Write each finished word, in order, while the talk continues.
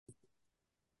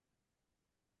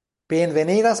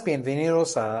Bienvenidas,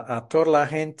 bienvenidos a toda la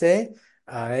gente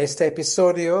a este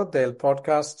episodio del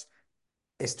podcast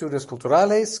Estudios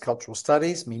Culturales, Cultural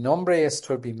Studies. Mi nombre es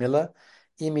Toby Miller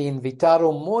y mi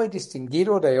invitado muy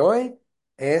distinguido de hoy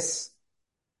es...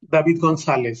 David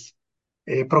González,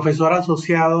 profesor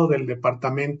asociado del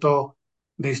Departamento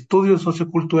de Estudios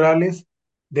Socioculturales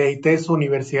de ITESO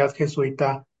Universidad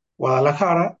Jesuita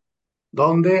Guadalajara,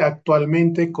 donde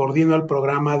actualmente coordino el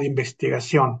programa de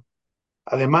investigación.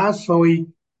 Además,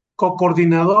 soy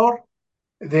co-coordinador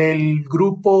del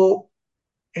grupo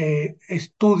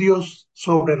Estudios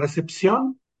sobre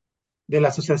Recepción de la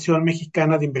Asociación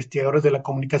Mexicana de Investigadores de la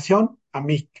Comunicación,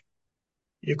 AMIC.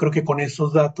 Yo creo que con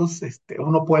esos datos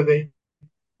uno puede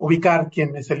ubicar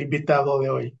quién es el invitado de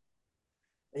hoy.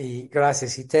 Y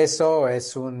gracias, ITESO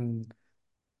es una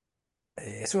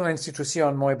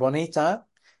institución muy bonita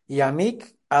y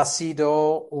AMIC ha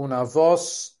sido una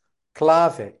voz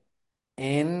clave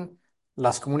en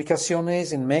las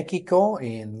comunicaciones en México,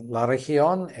 en la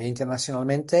región e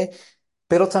internacionalmente,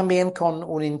 pero también con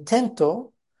un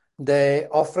intento de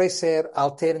ofrecer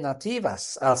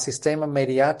alternativas al sistema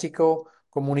mediático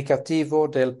comunicativo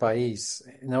del país,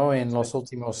 ¿no? En los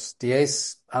últimos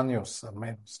 10 años al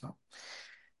menos, ¿no?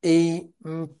 Y,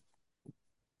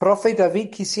 profe David,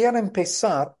 quisiera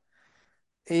empezar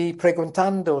y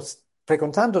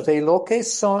preguntándote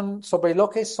sobre lo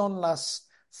que son las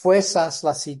fuerzas,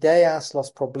 las ideas,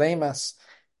 los problemas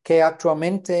que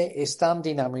actualmente están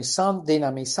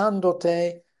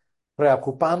dinamizándote,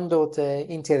 preocupándote,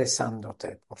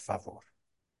 interesándote, por favor.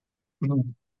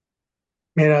 Mm.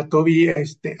 Mira, Toby,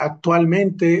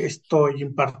 actualmente estoy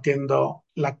impartiendo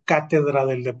la cátedra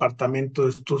del Departamento de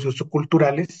Estudios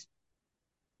Socioculturales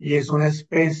y es una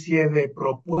especie de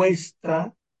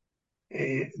propuesta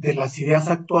de las ideas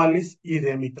actuales y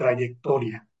de mi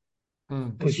trayectoria.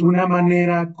 Mm, Es una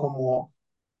manera como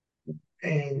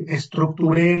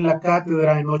estructuré la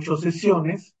cátedra en 8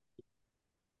 sesiones,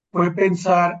 fue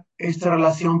pensar esta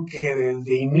relación que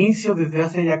desde inicio, desde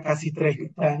hace ya casi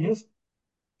 30 años,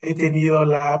 he tenido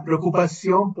la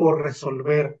preocupación por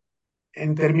resolver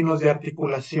en términos de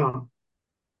articulación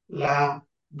la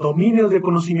dominio de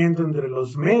conocimiento entre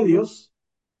los medios,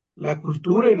 la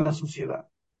cultura y la sociedad.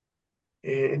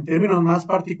 En términos más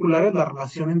particulares, la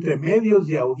relación entre medios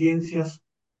y audiencias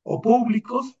o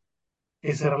públicos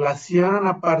que se relacionan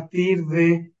a partir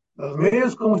de los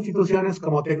medios como instituciones,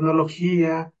 como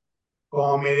tecnología,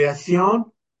 como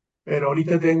mediación, pero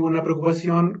ahorita tengo una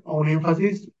preocupación o un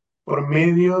énfasis por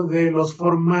medio de los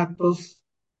formatos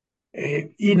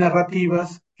y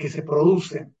narrativas que se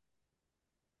producen.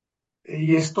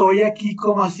 Y estoy aquí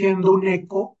como haciendo un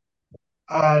eco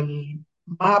al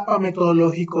mapa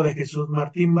metodológico de Jesús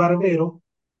Martín Barbero,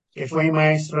 que fue mi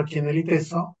maestro aquí en el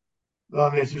ITESO,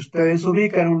 donde si ustedes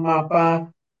ubican un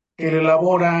mapa que él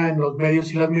elabora en los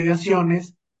medios y las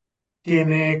mediaciones,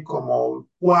 tiene como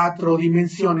 4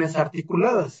 dimensiones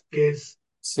articuladas, que es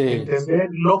sí. entender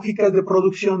lógicas de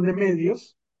producción de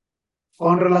medios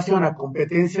con relación a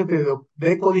competencias de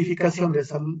decodificación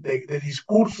de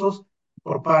discursos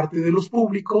por parte de los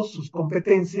públicos, sus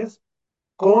competencias,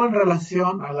 con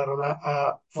relación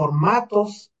a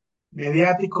formatos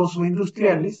mediáticos o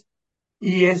industriales,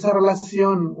 y esa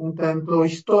relación un tanto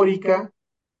histórica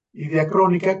y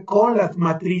diacrónica con las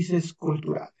matrices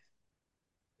culturales.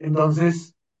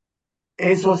 Entonces,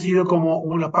 eso ha sido como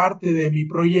una parte de mi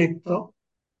proyecto,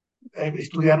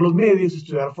 estudiar los medios,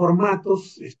 estudiar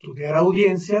formatos, estudiar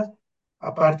audiencias,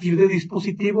 a partir de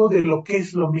dispositivos de lo que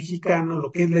es lo mexicano,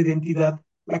 lo que es la identidad,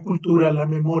 la cultura, la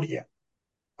memoria.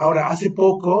 Ahora, hace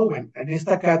poco, bueno, en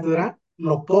esta cátedra,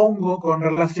 lo pongo con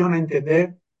relación a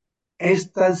entender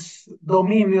estos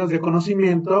dominios de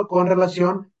conocimiento con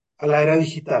relación a la era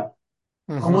digital.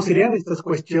 ¿Cómo Ujú, serían estas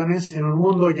cuestiones en un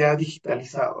mundo ya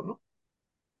digitalizado, ¿no?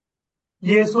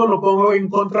 Y eso lo pongo en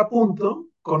contrapunto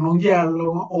con un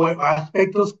diálogo o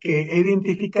aspectos que he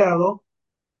identificado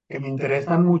que me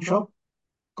interesan mucho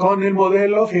con el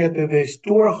modelo, fíjate, de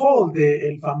Stuart Hall,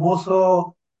 del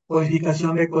famoso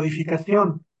codificación de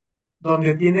codificación,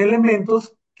 donde tiene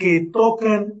elementos que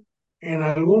tocan en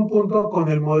algún punto con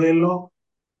el modelo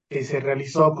que se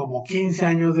realizó como 15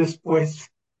 años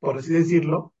después, por así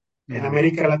decirlo, en ujú,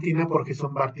 América Latina por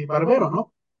Jesús Martín Barbero,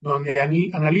 ¿no? Donde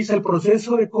analiza el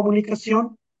proceso de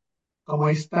comunicación como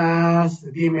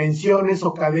estas dimensiones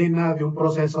o cadenas de un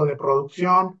proceso de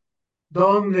producción,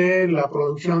 donde la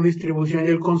producción, distribución y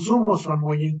el consumo son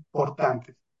muy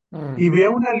importantes. Y mm,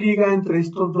 veo una liga entre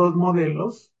estos dos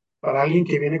modelos, para alguien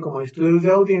que viene como de estudios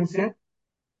de audiencia,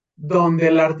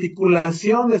 donde la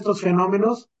articulación de estos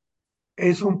fenómenos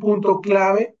es un punto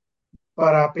clave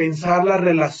para pensar las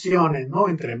relaciones, ¿no?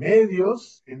 Entre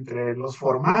medios, entre los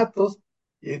formatos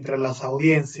y entre las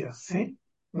audiencias, ¿sí?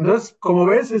 Entonces, como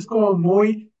ves, es como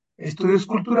muy estudios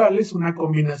culturales, una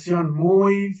combinación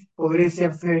muy, podría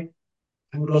decirse,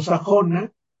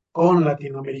 anglosajona con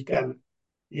latinoamericana.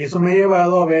 Y eso me ha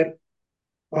llevado a ver,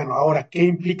 bueno, ahora, ¿qué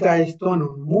implica esto en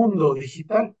un mundo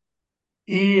digital?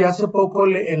 Y hace poco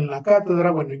en la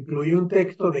cátedra, bueno, incluí un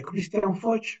texto de Christian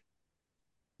Foch,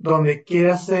 donde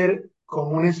quiere hacer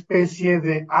como una especie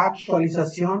de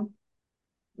actualización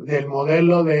del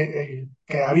modelo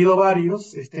que ha habido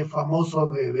varios, este famoso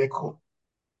de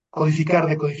codificar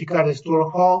de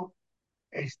Stuart Hall,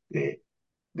 este,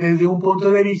 desde un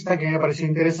punto de vista que me pareció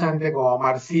interesante como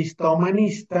marxista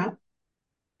humanista,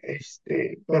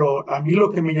 pero a mí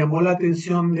lo que me llamó la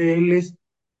atención de él es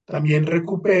también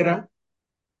recupera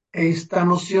esta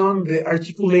noción de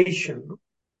articulation, ¿no?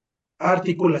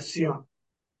 Articulación.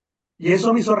 Y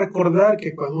eso me hizo recordar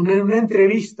que cuando en una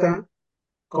entrevista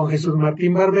con Jesús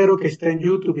Martín Barbero, que está en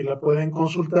YouTube y la pueden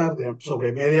consultar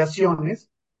sobre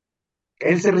mediaciones,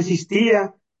 él se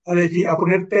resistía a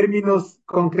poner términos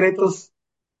concretos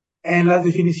en las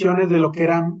definiciones de lo que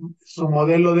era su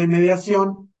modelo de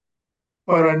mediación,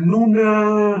 pero en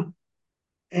una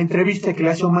entrevista que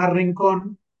le hace Omar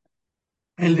Rincón,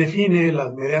 él define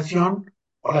la mediación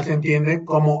o las entiende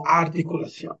como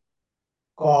articulación,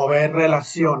 como ver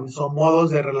relaciones o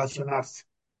modos de relacionarse.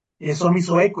 Y eso me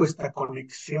hizo eco esta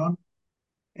conexión.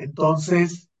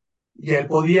 Entonces, y él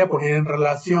podía poner en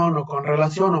relación o con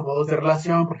relación o modos de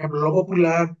relación, por ejemplo, lo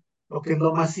popular, lo que es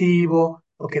lo masivo,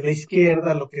 lo que es la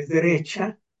izquierda, lo que es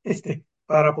derecha,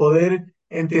 para poder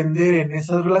entender en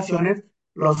esas relaciones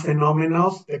los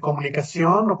fenómenos de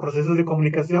comunicación o procesos de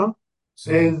comunicación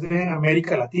Sí. desde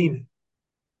América Latina.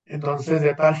 Entonces,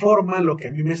 de tal forma, lo que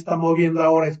a mí me está moviendo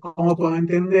ahora es cómo puedo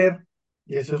entender,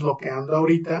 y eso es lo que ando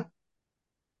ahorita,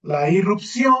 la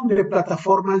irrupción de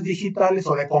plataformas digitales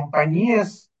o de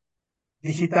compañías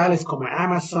digitales como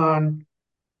Amazon,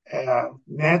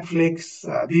 Netflix,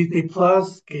 Disney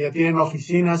Plus, que ya tienen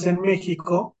oficinas en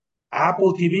México,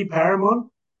 Apple TV,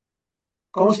 Paramount,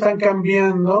 cómo están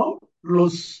cambiando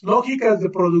las lógicas de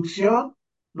producción,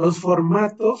 los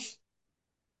formatos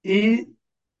y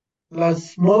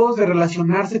los modos de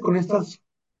relacionarse con estas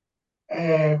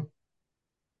eh,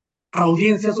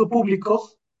 audiencias o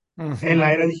públicos en Ujú.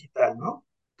 la era digital, ¿no?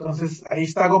 Entonces, ahí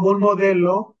está como un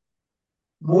modelo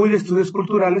muy de estudios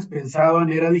culturales pensado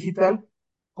en era digital,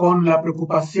 con la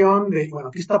preocupación de,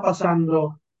 bueno, ¿qué está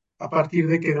pasando a partir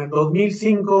de que en el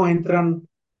 2005 entran,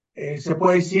 se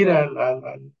puede decir,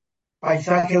 al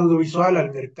paisaje audiovisual,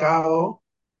 al mercado,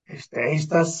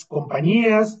 estas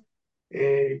compañías,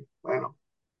 bueno,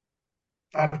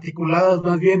 articuladas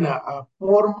más bien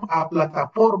a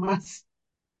plataformas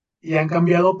y han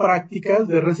cambiado prácticas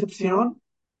de recepción,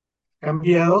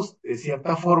 cambiados de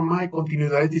cierta forma, hay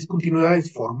continuidades,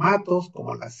 discontinuidades, formatos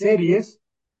como las series,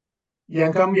 y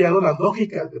han cambiado las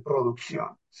lógicas de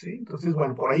producción, ¿sí? Entonces,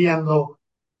 bueno, por ahí ando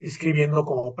escribiendo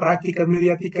como prácticas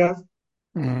mediáticas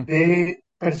Ujú. de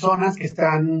personas que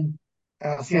están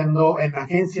haciendo en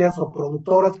agencias o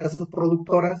productoras, casas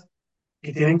productoras,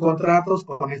 que tienen contratos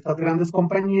con estas grandes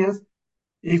compañías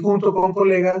y junto con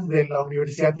colegas de la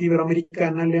Universidad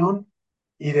Iberoamericana León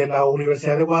y de la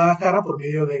Universidad de Guadalajara por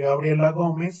medio de Gabriela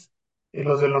Gómez,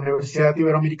 los de la Universidad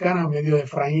Iberoamericana por medio de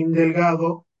Efraín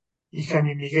Delgado y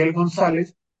Jaime Miguel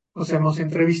González, nos hemos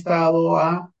entrevistado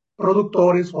a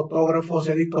productores, fotógrafos,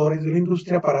 editores de la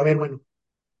industria para ver, bueno,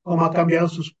 cómo ha cambiado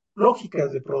sus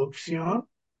lógicas de producción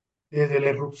desde la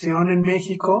irrupción en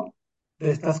México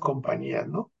de estas compañías,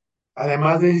 ¿no?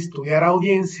 Además de estudiar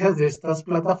audiencias de estas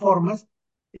plataformas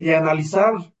y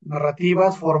analizar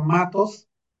narrativas, formatos,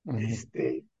 Ujú.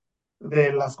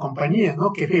 de las compañías,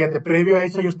 ¿no? Que fíjate, previo a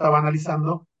eso yo estaba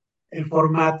analizando el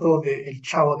formato de El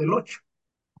Chavo del Ocho,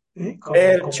 ¿sí?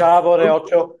 El Como Chavo de producto.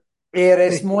 Ocho.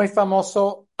 Eres Sí. muy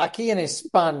famoso aquí en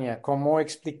España, como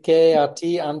expliqué a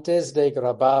ti antes de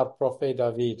grabar, profe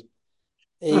David.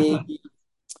 Y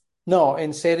no,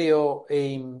 en serio,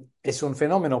 es un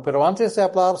fenómeno. Pero antes de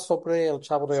hablar sobre el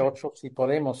Chavo de Sí, Ocho, si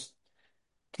podemos,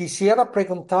 quisiera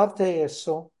preguntarte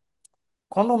eso.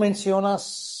 Cuando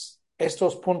mencionas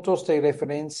estos puntos de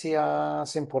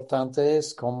referencias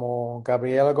importantes como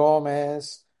Gabriela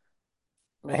Gómez,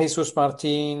 Jesús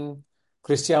Martín,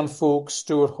 Christian Fuchs,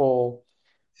 Stuart Hall,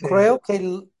 sí, creo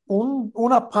que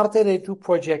una parte de tu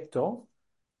proyecto,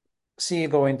 si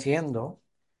lo entiendo,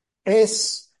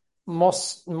 es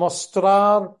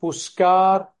mostrar,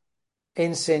 buscar,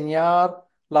 enseñar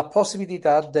la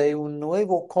posibilidad de un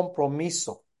nuevo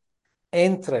compromiso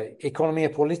entre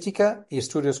economía política y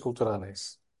estudios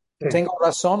culturales. sí. ¿Tengo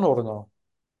razón o no?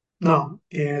 No,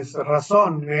 tienes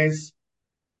razón.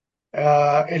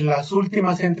 En las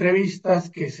últimas entrevistas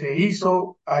que se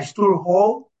hizo a Stuart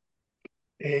Hall,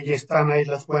 y están ahí,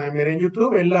 las pueden ver en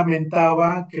YouTube, él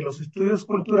lamentaba que los estudios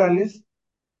culturales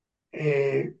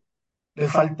eh,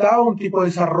 les faltaba un tipo de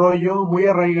desarrollo muy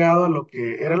arraigado a lo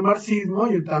que era el marxismo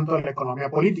y un tanto a la economía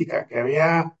política, que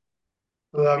había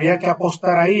todavía que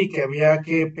apostar ahí, que había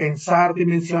que pensar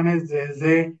dimensiones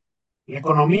desde la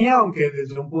economía, aunque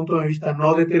desde un punto de vista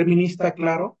no determinista,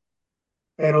 claro,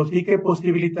 pero sí que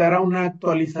posibilitara una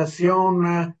actualización,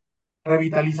 una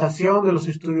revitalización de los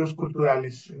estudios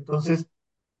culturales. Entonces,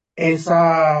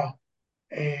 esa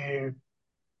eh,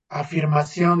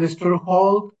 afirmación de Stuart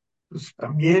Hall pues,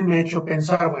 también me ha hecho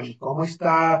pensar, bueno, ¿cómo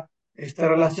está esta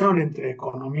relación entre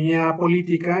economía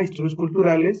política y estudios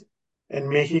culturales en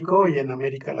México y en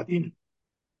América Latina?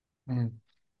 Mm.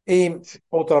 Y Sí,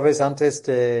 otra vez antes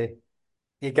de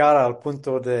llegar al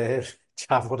punto de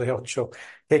Chavo de Ocho,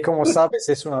 que como sabes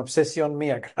es una obsesión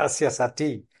mía, gracias a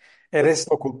ti. Eres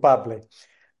lo culpable.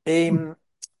 Em,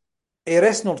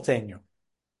 Eres norteño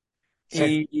sí,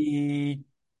 y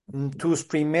tus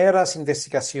primeras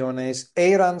investigaciones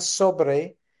eran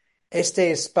sobre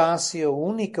este espacio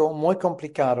único, muy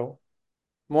complicado,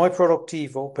 muy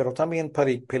productivo, pero también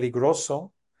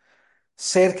peligroso,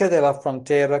 cerca de la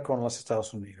frontera con los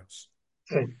Estados Unidos.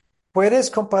 sí. ¿Puedes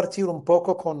compartir un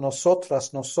poco con nosotros,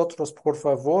 por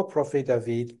favor, profe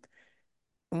David,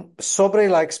 sobre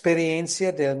la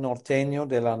experiencia del norteño,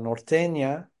 de la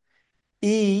norteña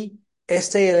y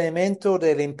este elemento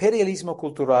del imperialismo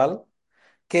cultural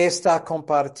que está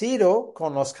compartido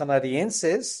con los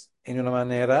canadienses en una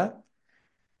manera,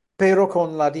 pero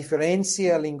con la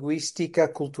diferencia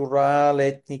lingüística, cultural,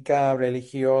 étnica,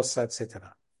 religiosa,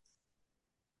 etcétera?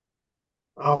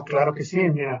 Ah, claro que sí,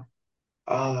 mira.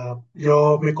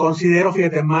 Yo me considero,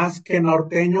 fíjate, más que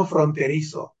norteño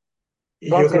fronterizo.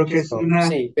 Y yo creo que Fronterizo,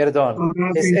 sí, perdón.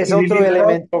 una Es otro sensibilidad,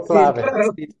 elemento sí, clave.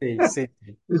 claro, Sí, sí, sí,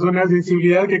 es una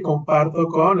sensibilidad que comparto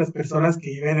con las personas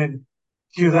que viven en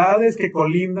ciudades que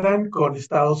colindan con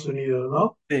Estados Unidos,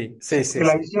 ¿no? sí, Sí, sí, sí, porque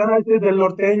la sí. visión a veces del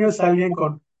norteño es alguien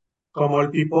con, como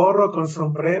el piporro, con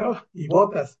sombrero y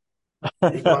botas.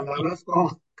 Y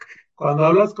cuando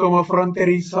hablas como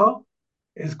fronterizo,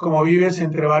 es como vives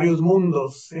entre varios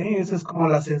mundos, ¿sí? Esa es como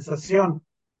la sensación.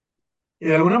 Y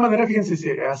de alguna manera,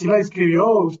 fíjense, así la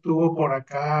describió, estuvo por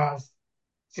acá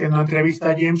haciendo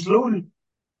entrevista a James Lowell.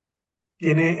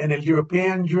 Tiene en el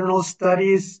European Journal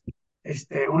Studies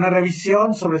una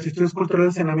revisión sobre los estudios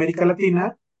culturales en América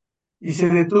Latina y se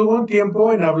detuvo un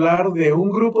tiempo en hablar de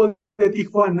un grupo de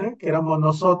Tijuana, que éramos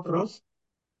nosotros.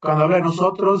 Cuando habla de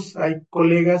nosotros, hay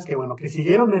colegas que, bueno, que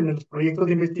siguieron en los proyectos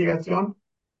de investigación,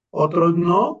 otros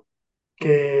no,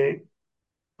 que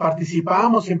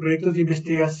participábamos en proyectos de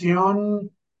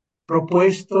investigación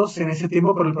propuestos en ese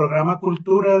tiempo por el programa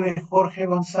Cultura de Jorge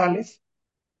González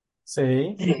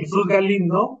Sí, y Jesús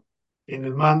Galindo, quien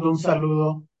les mando un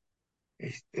saludo,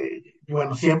 y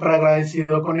bueno, siempre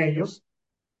agradecido con ellos,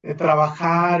 de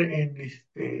trabajar en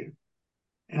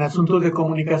asuntos de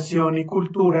comunicación y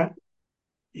cultura,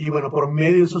 y bueno, por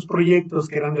medio de esos proyectos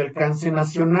que eran de alcance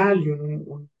nacional, y yo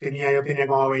tenía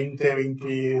como 20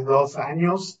 22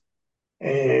 años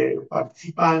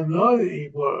participando, y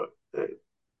bueno,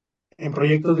 en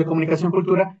proyectos de comunicación y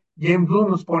cultura, James Blum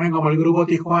nos pone como el grupo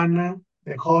Tijuana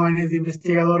de jóvenes de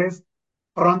investigadores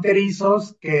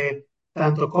fronterizos que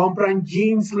tanto compran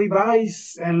jeans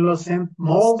Levi's en los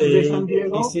malls de San sí,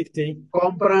 sí, Diego, sí, sí.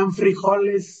 compran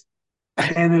frijoles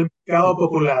en el mercado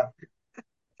popular.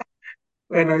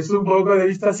 Bueno, es un poco de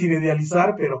vista sin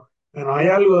idealizar, pero bueno, hay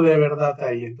algo de verdad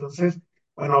ahí. Entonces,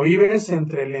 bueno, vives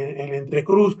entre el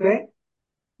entrecruce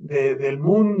del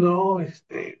mundo,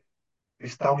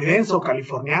 estadounidense o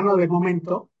californiano de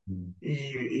momento,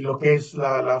 y lo que es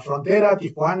la frontera,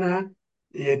 Tijuana,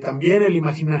 y también el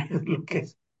imaginario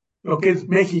de lo que es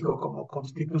México como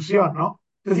constitución, ¿no?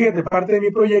 Entonces, fíjate, parte de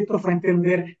mi proyecto fue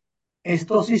entender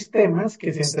estos sistemas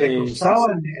que se Sí, sí,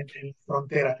 sí. entrecruzaban en la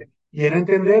frontera, y era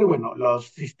entender, bueno, los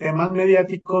sistemas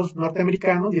mediáticos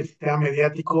norteamericanos y el sistema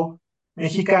mediático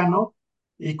mexicano,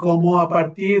 y cómo a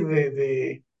partir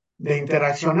de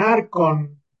interaccionar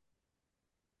con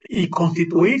y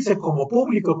constituirse como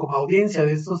público, como audiencia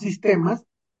de estos sistemas,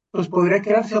 pues podría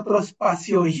crearse otro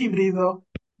espacio híbrido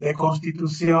de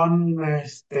constitución,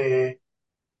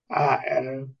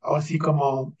 o así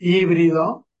como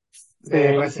híbrido,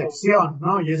 de Sí, recepción,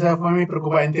 ¿no? Y esa fue mi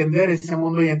preocupación, entender ese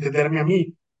mundo y entenderme a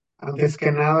mí. Antes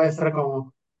que nada, esta era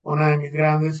como una de mis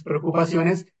grandes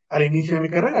preocupaciones al inicio de mi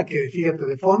carrera, que fíjate,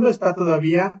 de fondo está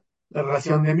todavía la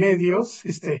relación de medios,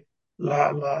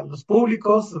 los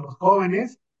públicos, los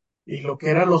jóvenes, y lo que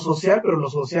era lo social, pero lo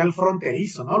social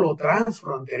fronterizo, ¿no? Lo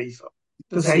transfronterizo.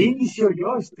 Entonces ahí Sí, inicio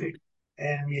yo,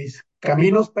 en mis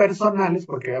caminos personales,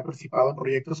 porque he participado en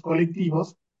proyectos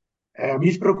colectivos,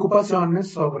 mis preocupaciones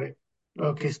sobre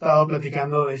lo que he estado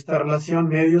platicando de esta relación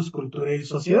medios, cultura y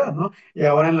sociedad, ¿no? Y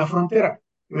ahora en la frontera.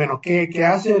 Bueno, ¿qué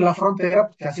hace la frontera?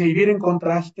 Pues te hace vivir en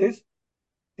contrastes,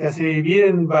 te hace vivir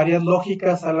en varias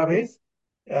lógicas a la vez,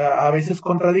 a veces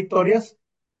contradictorias,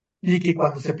 y que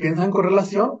cuando se piensa en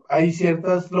correlación, hay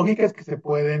ciertas lógicas que se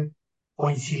pueden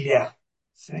conciliar,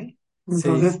 ¿sí? sí,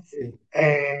 Entonces, sí,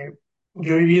 eh,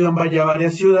 yo he vivido en ya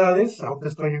varias ciudades, ahora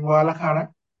estoy en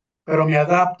Guadalajara, pero me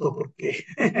adapto porque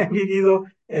he vivido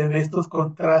en estos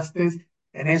contrastes,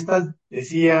 en estas,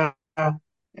 decía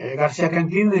García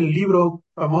Canclín, en el libro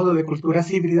famoso de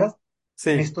Culturas Híbridas,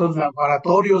 en sí. estos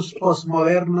laboratorios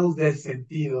postmodernos de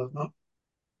sentidos, ¿no?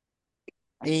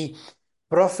 Y,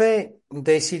 profe,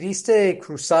 decidiste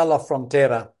cruzar la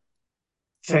frontera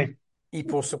Sí, y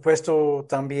por supuesto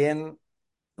también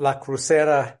la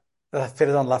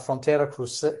frontera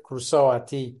cruzó a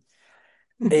ti.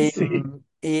 sí,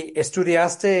 Y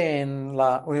estudiaste en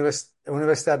la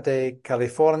Universidad de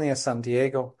California, San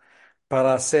Diego,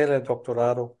 para hacer el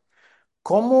doctorado.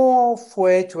 ¿Cómo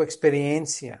fue tu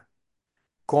experiencia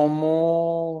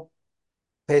como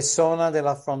persona de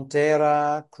la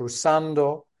frontera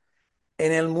cruzando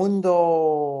en el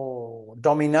mundo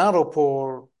dominado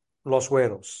por los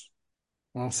güeros?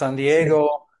 San sí.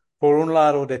 Diego, por un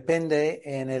lado, depende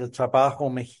en el trabajo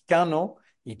mexicano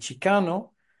y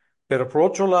chicano, pero por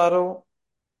otro lado,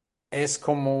 es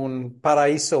como un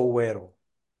paraíso güero,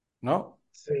 ¿no?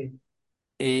 Sí,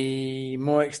 Y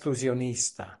muy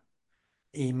exclusionista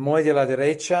y muy de la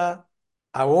derecha,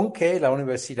 aunque la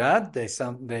Universidad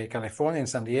de California en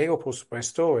San Diego, por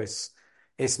supuesto, es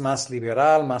más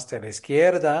liberal, más de la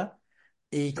izquierda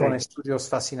y con sí. estudios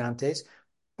fascinantes.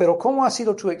 Pero ¿cómo ha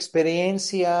sido tu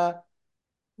experiencia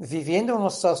viviendo en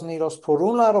los Estados Unidos, por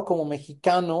un lado como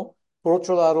mexicano, por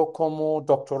otro lado como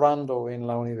doctorando en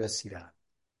la universidad?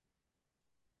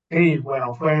 Y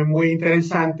bueno, fue muy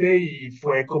interesante y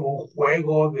fue como un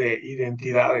juego de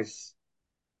identidades,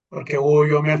 porque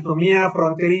yo me asumía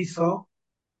fronterizo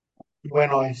y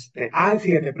bueno,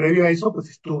 fíjate, previo a eso, pues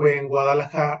estuve en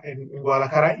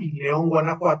Guadalajara y León,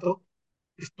 Guanajuato,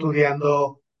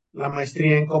 estudiando la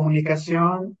maestría en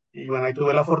comunicación y bueno, ahí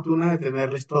tuve la fortuna de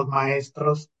tener estos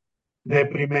maestros de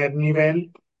primer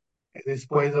nivel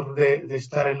después de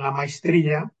estar en la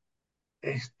maestría.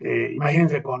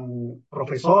 Imagínense, con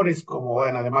profesores como,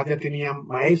 bueno, además ya tenían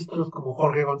maestros como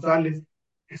Jorge González,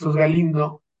 Jesús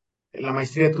Galindo. En la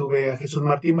maestría tuve a Jesús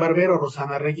Martín Barbero,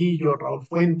 Rosana Reguillo, Raúl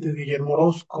Fuentes, Guillermo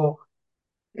Orozco,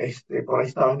 por ahí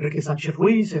estaba Enrique Sánchez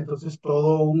Ruiz, entonces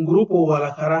todo un grupo,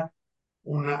 Guadalajara,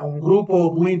 un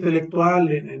grupo muy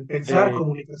intelectual en pensar Eh,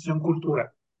 comunicación,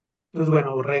 cultura. Entonces,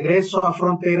 bueno, regreso a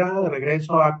Frontera,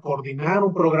 regreso a coordinar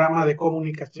un programa de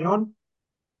comunicación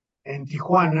en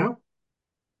Tijuana.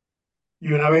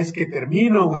 Y una vez que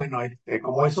termino, bueno,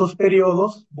 como esos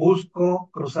periodos, busco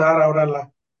cruzar ahora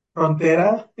la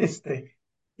frontera,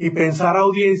 y pensar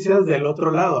audiencias del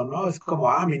otro lado, ¿no? Es como,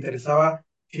 me interesaba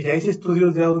que ya hice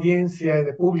estudios de audiencia y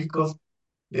de públicos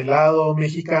del lado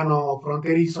mexicano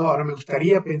fronterizo, ahora me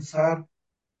gustaría pensar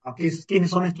quiénes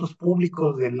son estos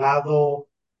públicos del lado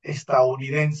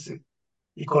estadounidense.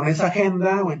 Y con esa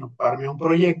agenda, bueno, armé un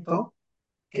proyecto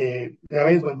que, ya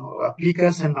ves, bueno,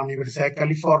 aplicas en la Universidad de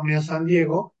California, San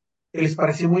Diego, que les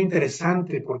pareció muy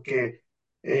interesante porque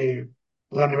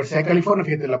la Universidad de California,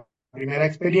 fíjate, la primera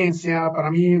experiencia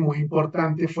para mí muy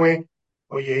importante fue,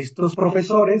 oye, estos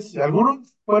profesores,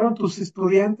 algunos fueron tus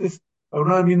estudiantes,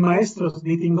 algunos de mis maestros,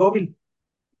 Nitin Govil,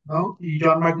 ¿no? Y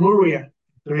John McMurray,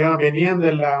 venían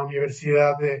de la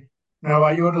Universidad de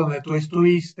Nueva York, donde tú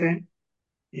estuviste,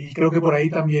 y creo que por ahí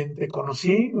también te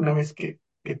conocí una vez que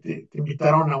te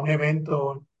invitaron a un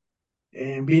evento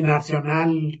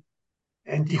binacional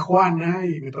en Tijuana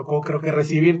y me tocó creo que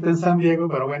recibirte en San Diego,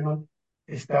 pero bueno,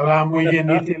 hablaba muy bien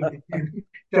Nathan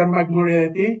John McMurray de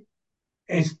ti.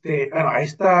 Bueno, a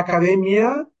esta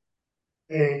academia,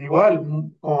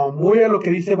 igual, como muy a lo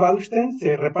que dice Wallstein,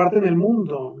 se reparte en el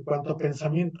mundo en cuanto a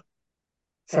pensamiento.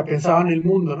 O sea, pensaba en el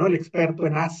mundo, ¿no? El experto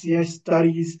en Asia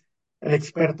Studies, el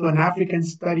experto en African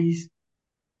Studies,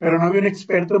 pero no había un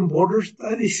experto en Border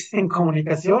Studies, en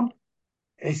comunicación,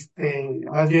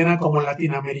 más bien era como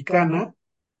latinoamericana.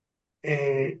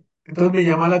 Entonces me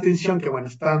llama la atención que, bueno,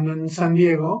 estando en San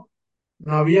Diego,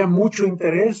 no había mucho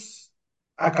interés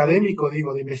académico,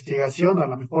 digo, de investigación, a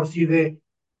lo mejor sí de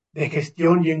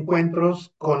gestión y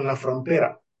encuentros con la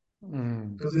frontera.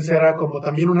 mm, Entonces era como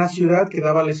también una ciudad que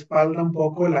daba la espalda un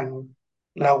poco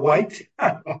la white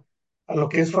a lo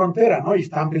que es frontera, ¿no? Y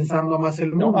están pensando más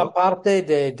el No, mundo. aparte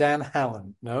de Dan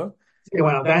Allen, ¿no? Y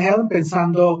bueno, Dan Helen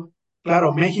pensando,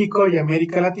 claro, México y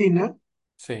América Latina,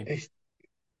 Sí, es-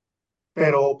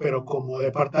 pero como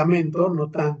departamento, no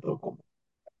tanto como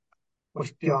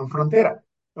cuestión frontera.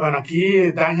 Bueno,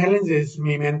 aquí Dan Helen es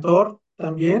mi mentor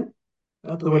también,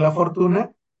 ¿no? Tuve la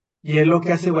fortuna, y él lo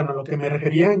que hace, bueno, lo que me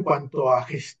refería en cuanto a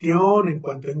gestión, en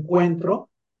cuanto a encuentro,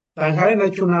 Dan Helen ha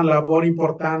hecho una labor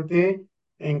importante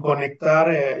en conectar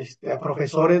a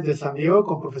profesores de San Diego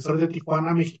con profesores de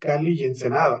Tijuana, Mexicali y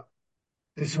Ensenada.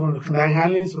 Dan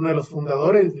Halen es uno de los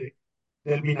fundadores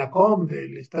del BINACOM,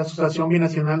 de esta Asociación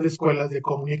Binacional de Escuelas de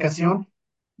Comunicación,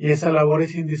 y esa labor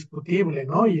es indiscutible,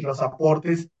 ¿no? Y los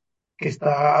aportes que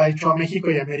ha hecho a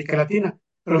México y a América Latina.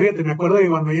 Pero fíjate, me acuerdo que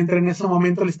cuando yo entré en ese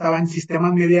momento, él estaba en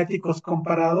sistemas mediáticos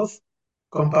comparados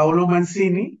con Paolo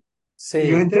Mancini, y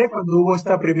yo sí, entré cuando hubo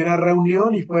esta primera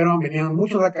reunión y venían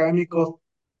muchos académicos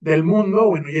del mundo,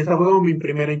 bueno, y esa fue mi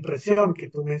primera impresión que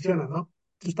tú mencionas, ¿no?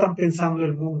 Están pensando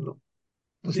el mundo.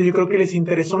 Entonces yo creo que les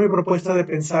interesó mi propuesta de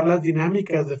pensar las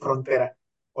dinámicas de frontera.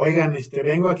 Oigan,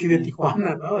 vengo aquí de sí.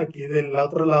 Tijuana, ¿no? Aquí del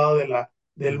otro lado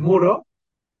del Ujú. muro.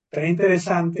 Era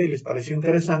interesante y les pareció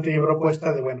interesante mi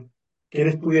propuesta de, bueno, quiero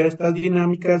estudiar estas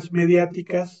dinámicas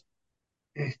mediáticas,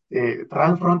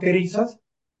 transfronterizas.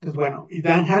 Entonces, bueno, y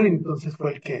Dan Halen entonces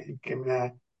fue el que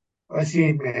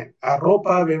así me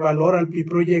arropa, ve valor al mi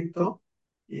proyecto,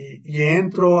 y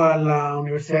entro a la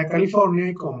Universidad de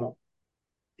California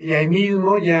y ahí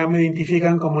mismo ya me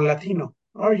identifican como latino.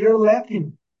 Oh, you're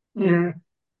Latin.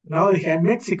 No, dije, I'm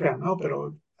Mexican, ¿no?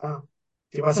 Pero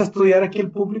si vas a estudiar aquí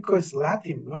el público es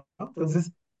Latin, ¿no?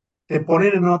 Entonces te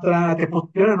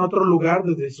posicionan en otro lugar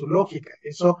desde su lógica.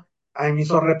 Eso a mí me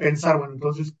hizo repensar, bueno,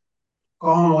 entonces,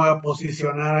 ¿cómo me voy a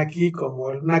posicionar aquí como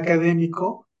un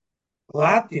académico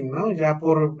Latin, ¿no? Ya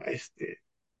bueno,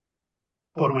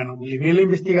 viví la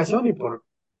investigación y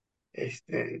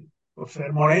este, por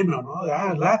ser moreno, ¿no?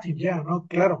 Latin, ya, ¿no?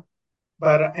 Claro.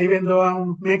 But even though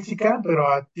I'm Mexican, pero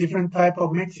a different type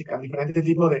of Mexican, diferente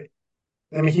tipo de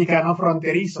mexicano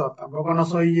fronterizo. Tampoco no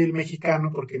soy el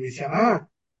mexicano porque me decían,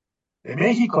 de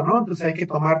México, ¿no? Entonces hay que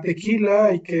tomar tequila,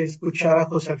 hay que escuchar a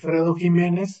José Alfredo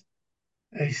Jiménez.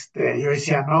 Yo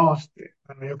decía, no,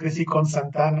 bueno, yo crecí con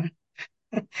Santana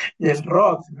y el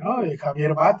rock, ¿no? Y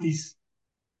Javier Batis.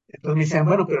 Entonces me decían,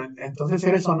 bueno, pero entonces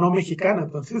eres o no mexicano.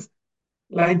 Entonces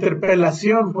la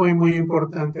interpelación fue muy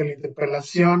importante, la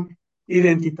interpelación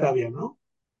identitaria, ¿no?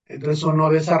 Entonces uno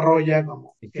desarrolla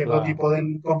como Sí, cierto claro. tipo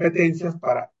de competencias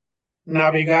para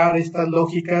navegar estas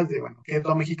lógicas de, bueno, qué es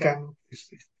lo mexicano,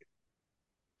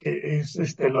 qué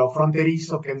es lo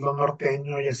fronterizo, qué es lo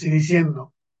norteño, y así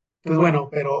diciendo. Entonces, bueno,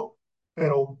 pero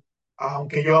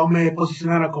aunque yo me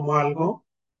posicionara como algo,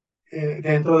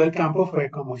 dentro del campo fue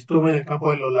como estuve en el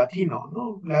campo de lo latino,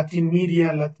 ¿no? Latin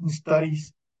Media, Latin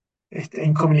Studies,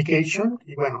 en Communication,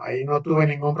 y bueno, ahí no tuve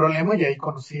ningún problema, y ahí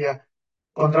conocía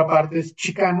contrapartes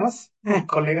chicanas,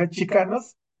 colegas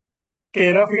chicanos, que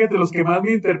eran, fíjate, los que más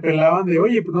me interpelaban de,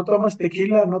 oye, pues no tomas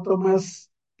tequila, no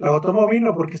tomas, luego tomo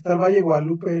vino porque está el Valle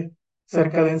Guadalupe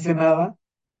cerca de Ensenada.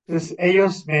 Entonces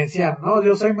ellos me decían, no,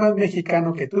 yo soy más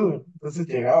mexicano que tú. Entonces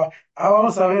llegaba,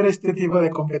 vamos a ver este tipo de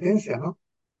competencia, ¿no?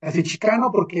 Así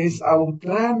chicano porque es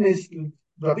Autlán, es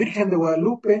la Virgen de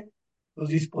Guadalupe, los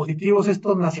dispositivos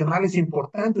estos nacionales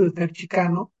importantes de ser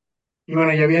chicano. Y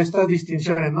bueno, ya había estas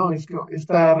distinciones, ¿no?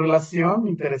 Esta relación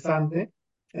interesante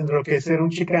entre lo que es ser un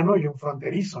chicano y un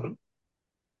fronterizo, ¿no?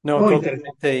 No, Muy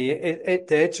interesante. totalmente. Y,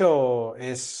 de hecho,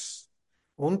 es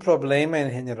un problema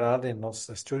en general en los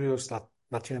estudios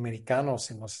latinoamericanos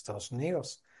en los Estados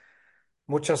Unidos.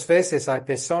 Muchas veces hay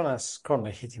personas con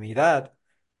legitimidad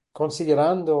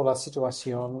considerando la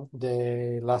situación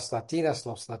de las latinas,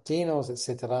 los latinos,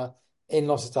 etcétera, en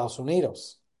los Estados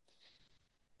Unidos,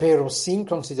 pero sin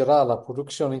considerar la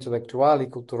producción intelectual y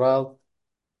cultural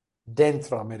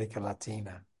dentro de América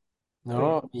Latina, Sí.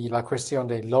 ¿no? Y la cuestión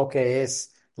de lo que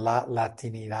es la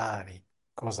latinidad y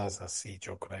cosas así,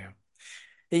 yo creo.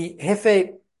 Y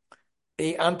jefe,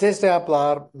 y antes de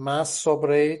hablar más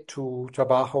sobre tu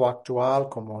trabajo actual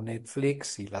como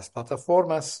Netflix y las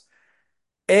plataformas,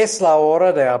 es la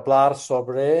hora de hablar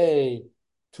sobre,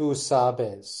 tú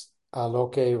sabes a lo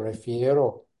que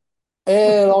refiero,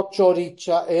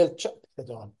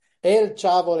 perdón, el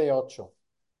Chavo de Ocho.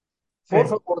 Por Sí.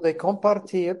 favor, de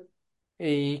compartir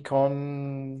y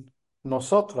con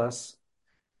nosotras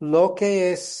lo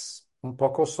que es un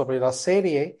poco sobre la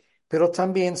serie, pero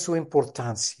también su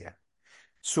importancia,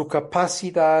 su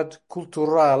capacidad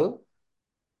cultural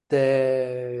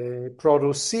de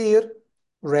producir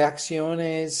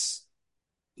reacciones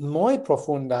muy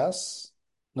profundas,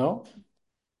 ¿no?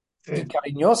 y sí,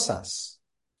 cariñosas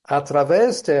a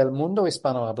través del mundo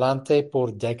hispanohablante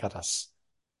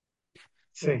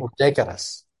sí, por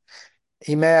décadas.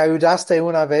 Y me ayudaste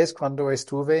una vez cuando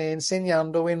estuve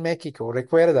enseñando en México,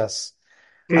 ¿recuerdas?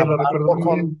 sí, lo recuerdo Hablando muy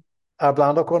con, bien.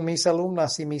 hablando con mis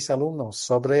alumnas y mis alumnos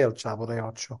sobre el Chavo de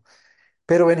Ocho.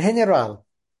 Pero en general,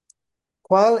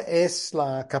 ¿cuál es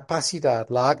la capacidad,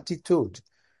 la actitud,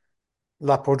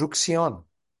 la producción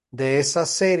de esa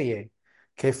serie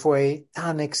que fue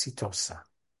tan exitosa,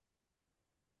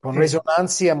 con Sí.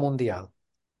 resonancia mundial?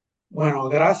 Bueno,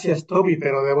 gracias, Toby,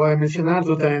 pero debo de mencionar,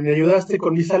 tú también me ayudaste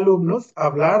con mis alumnos a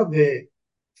hablar de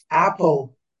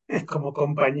Apple como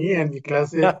compañía en mi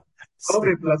clase Sí.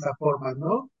 sobre plataformas,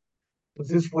 ¿no?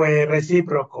 Entonces fue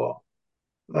recíproco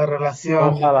la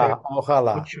relación entre Ojalá,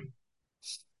 ojalá. ocho.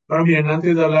 Pero miren,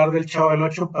 antes de hablar del Chavo del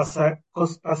Ocho, pasa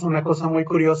una cosa muy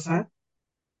curiosa.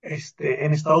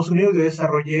 En Estados Unidos yo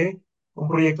desarrollé un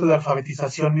proyecto de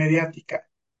alfabetización mediática.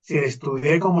 Sí,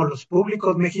 estudié como los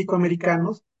públicos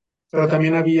mexicoamericanos, pero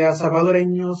también había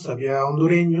salvadoreños, había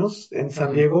hondureños en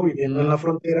San Mm, Diego viviendo en la mm,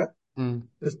 frontera. mm,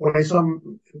 Entonces, por eso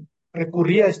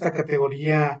recurrí a esta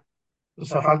categoría,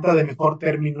 pues a falta de mejor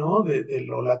término, de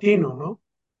lo latino, ¿no?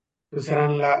 Pues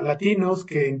eran latinos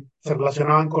que se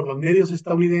relacionaban con los medios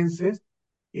estadounidenses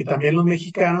y también los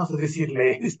mexicanos, es decir,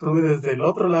 estuve desde el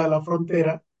otro lado de la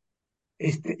frontera,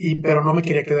 pero no me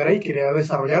quería quedar ahí, quería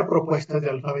desarrollar propuestas de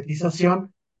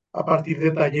alfabetización a partir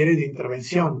de talleres de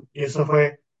intervención. Y eso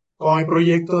fue como mi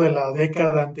proyecto de la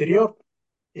década anterior.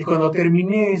 Y cuando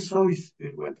terminé eso,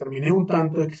 bueno, terminé un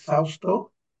tanto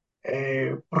exhausto,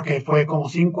 porque fue como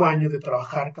 5 años de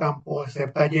trabajar campo,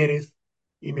 hacer talleres,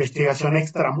 investigación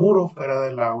extramuro fuera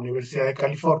de la Universidad de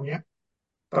California,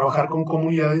 trabajar con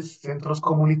comunidades, centros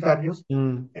comunitarios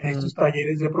mm, en mm. estos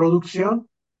talleres de producción.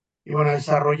 Y bueno,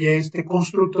 desarrollé este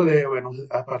constructo de, bueno,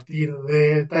 a partir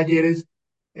de talleres,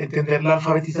 entender la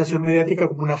alfabetización mediática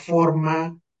como una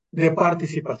forma de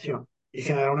participación y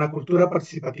generar una cultura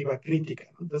participativa crítica,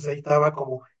 ¿no? Entonces ahí estaba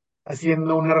como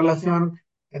haciendo una relación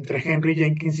entre Henry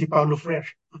Jenkins y Paulo Freire,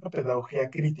 ¿no? La pedagogía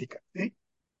crítica, ¿sí?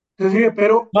 Entonces, mire,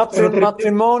 pero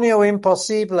Matrimonio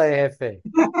imposible, jefe.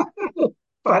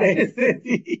 parece,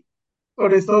 sí.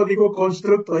 Por eso digo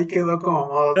constructo, ahí quedó como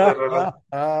modo de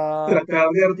tratar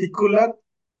de articular,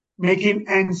 making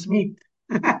ends meet.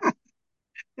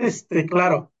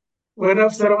 Claro, buena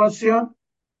observación.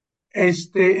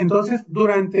 Entonces,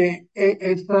 durante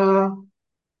este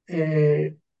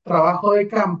trabajo de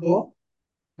campo,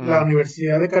 la Mm,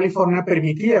 Universidad de California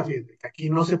permitía, fíjate, que aquí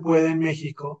no se puede en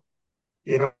México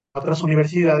y en otras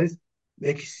universidades,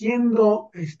 de que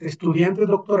siendo estudiante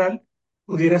doctoral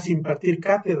pudieras impartir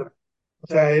cátedra. O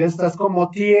sea, estás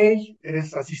como TA,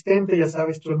 eres asistente, ya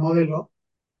sabes tú el modelo,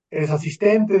 eres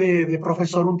asistente de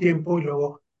profesor un tiempo y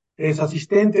luego eres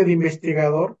asistente de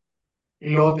investigador y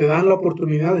luego te dan la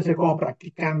oportunidad de ser como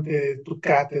practicante de tu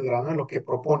cátedra, ¿no? Lo que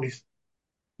propones.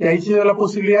 Y ahí se dio la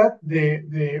posibilidad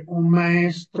de un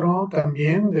maestro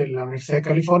también de la Universidad de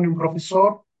California, un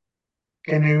profesor,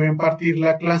 que me iba a impartir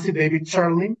la clase, David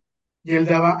Charling, y él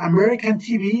daba American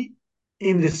TV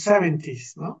in the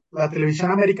 70s, ¿no? La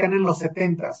televisión americana en los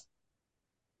 70s.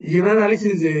 Y un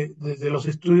análisis desde los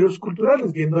estudios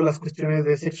culturales, viendo las cuestiones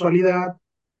de sexualidad,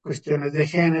 cuestiones de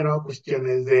género,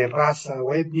 cuestiones de raza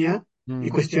o etnia y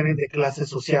mm. cuestiones de clase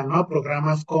social, ¿no?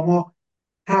 Programas como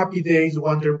Happy Days,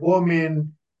 Wonder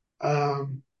Woman,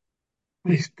 um,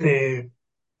 este,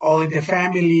 All in the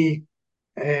Family,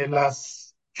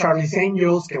 las Charlie's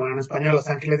Angels, que bueno, en español Los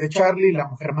Ángeles de Charlie, La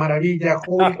Mujer Maravilla,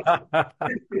 Hulk,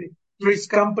 Three's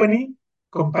Company,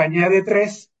 Compañía de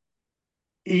Tres,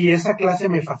 y esa clase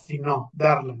me fascinó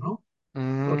darla, ¿no?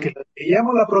 Mm, Porque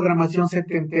veíamos la programación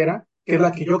setentera, que es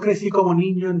la que yo crecí como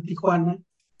niño en Tijuana,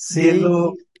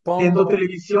 viendo, sí, viendo pongo.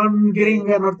 televisión Sí.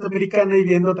 gringa norteamericana y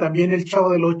viendo también el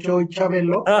Chavo del Ocho y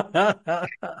Chabelo.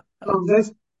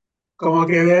 Entonces, como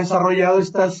que había desarrollado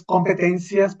estas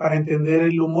competencias para entender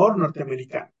el humor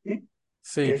norteamericano, ¿sí?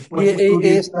 Que Sí. después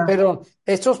estudié Perdón,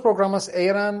 ¿estos programas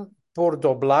eran por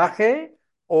doblaje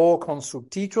o con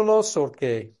subtítulos o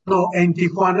qué? no, en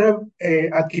Tijuana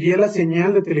adquirí la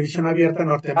señal de televisión abierta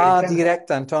Ah, norteamericana.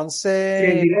 directa, Sí,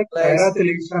 en entonces directa, era inglés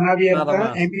televisión nada abierta,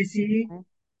 más. NBC, Ujú.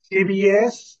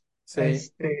 CBS, Sí.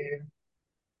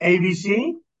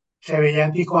 ABC, se veía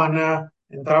en Tijuana,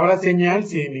 entraba la señal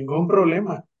sin ningún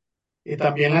problema. Y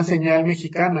también la señal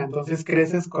mexicana, entonces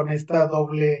creces con esta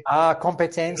doble Ah,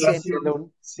 competencia entre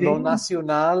relación. lo Sí,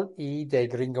 nacional y de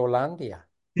Gringolandia.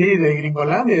 sí, de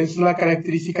Gringolandia, es la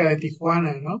característica de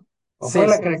Tijuana, ¿no? O fue Sí,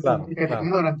 la sí, claro, característica de claro.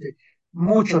 Tijuana durante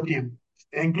mucho tiempo.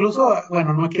 E incluso,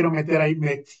 bueno, no quiero meter ahí,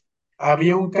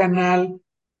 había un canal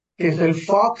que es el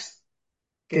Fox,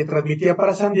 que transmitía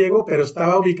para San Diego, pero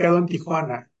estaba ubicado en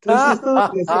Tijuana. Entonces, Ah, estas ah,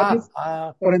 ah, relaciones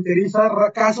ah. fronterizas,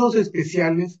 casos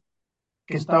especiales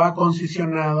que estaba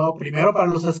concesionado primero para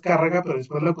los Azcárraga, pero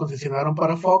después lo concesionaron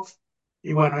para Fox.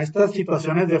 Y bueno, estas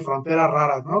situaciones de frontera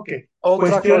raras, ¿no? Que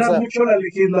Otra cuestionan cosa, mucho la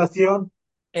legislación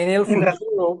en el en las...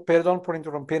 futuro, perdón por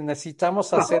interrumpir,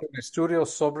 necesitamos hacer un estudio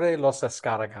sobre los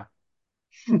descarga,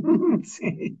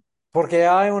 Sí. porque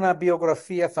hay una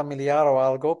biografía familiar o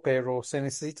algo, pero se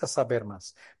necesita saber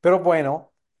más. Pero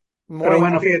bueno, Pero muy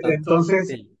bueno, fíjate, interesante. entonces,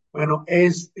 Sí. bueno,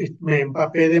 me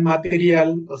empapé de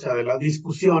material, o sea, de las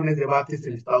discusiones, debates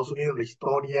en Estados Unidos, la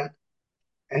historia.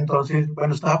 Entonces,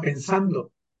 bueno, estaba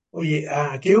pensando, oye,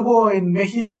 ¿qué hubo en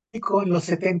México en los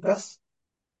setentas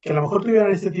que a lo mejor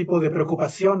tuvieran este tipo de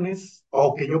preocupaciones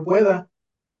o que yo pueda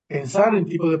pensar en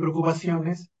tipo de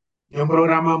preocupaciones de un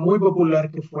programa muy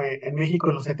popular que fue en México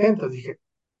en los setentas? Dije,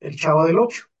 el Chavo del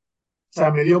Ocho. O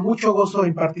sea, me dio mucho gozo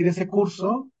impartir ese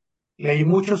curso, leí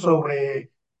mucho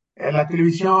sobre la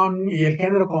televisión y el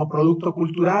género como producto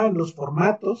cultural, los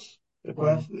formatos. Mm,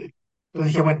 ¿Recuerdas? Entonces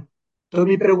dije, bueno, entonces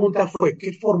mi pregunta fue,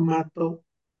 ¿qué formato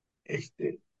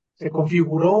se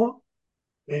configuró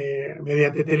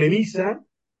mediante Televisa?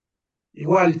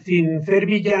 Igual, sin ser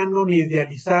villano ni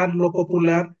idealizar lo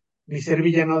popular, ni ser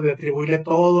villano de atribuirle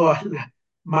todo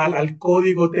mal al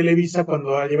código Televisa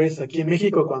cuando ves aquí en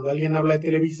México, cuando alguien habla de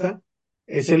Televisa,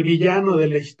 es el villano de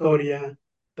la historia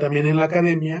también en la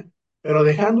academia, pero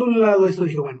dejando a un lado eso,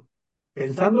 dije, bueno,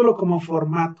 pensándolo como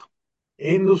formato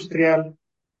industrial,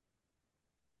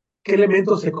 ¿qué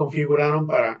elementos se configuraron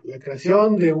para la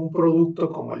creación de un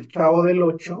producto como el Chavo del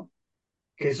Ocho,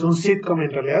 que es un sitcom,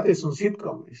 en realidad es un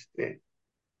sitcom,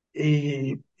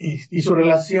 y su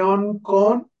relación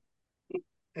con,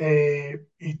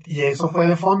 y eso fue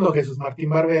de fondo, Jesús Martín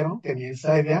Barbero tenía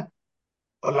esa idea,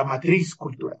 o la matriz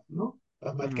cultural, ¿no?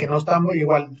 Que mm, no estamos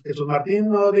igual, Jesús Martín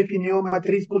no definió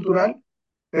matriz cultural,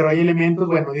 pero hay elementos,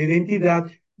 bueno, de identidad,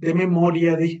 de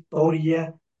memoria, de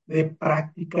historia, de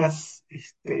prácticas,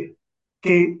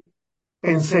 que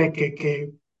pensé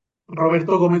que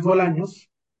Roberto Gómez Bolaños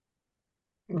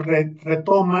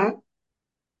retoma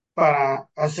para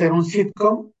hacer un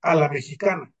sitcom a la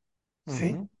mexicana,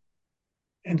 ¿sí? ujú,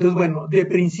 Entonces, bueno, de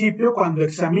principio, cuando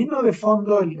examino de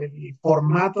fondo el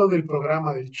formato del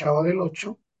programa del Chavo del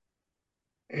Ocho,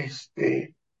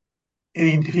 este,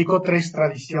 identifico tres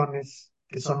tradiciones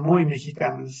que son muy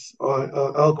mexicanas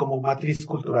o como matriz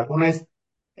cultural. Una es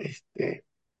este,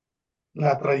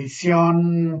 la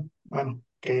tradición, bueno,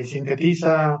 que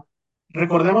sintetiza.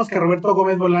 Recordemos que Roberto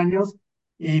Gómez Bolaños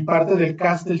y parte del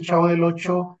cast del Chavo del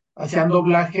Ocho hacían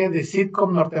doblaje de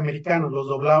sitcom norteamericanos, los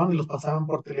doblaban y los pasaban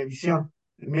por televisión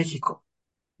en México.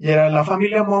 Y era la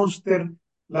familia Monster,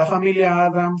 la familia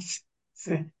Adams,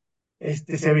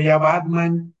 se veía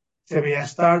Batman, se veía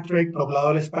Star Trek doblado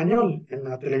al español en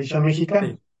la televisión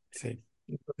mexicana. sí, sí.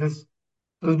 Entonces,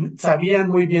 pues, sabían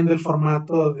muy bien del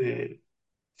formato de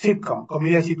sitcom,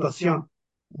 comedia de situación,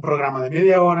 un programa de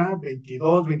media hora,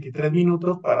 22, 23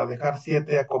 minutos para dejar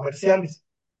 7 a comerciales,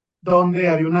 donde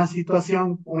había una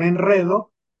situación, un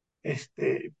enredo,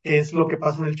 que es lo que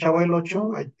pasa en el Chavo del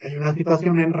Ocho, hay una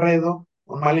situación, un enredo,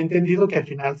 un malentendido que al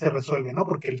final se resuelve, ¿no?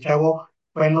 Porque el Chavo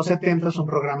fue en los 70 un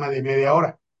programa de media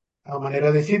hora, a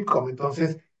manera de sitcom.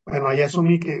 Entonces, bueno, ahí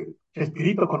asumí que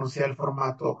Chespirito conocía el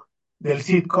formato del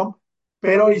sitcom,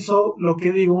 pero hizo lo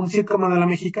que digo, un sitcom a la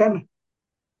mexicana.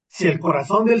 Si el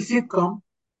corazón del sitcom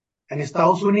en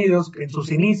Estados Unidos, en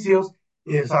sus inicios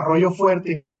y desarrollo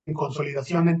fuerte y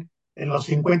consolidación en los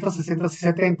 50, 60 y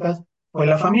 70, fue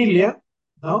la familia,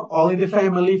 ¿no? All in the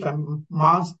Family,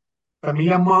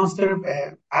 Familia Monster,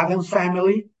 Adam's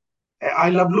Family,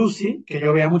 I Love Lucy, que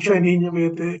yo veía mucho de niño,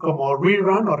 fíjate, como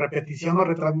rerun o repetición o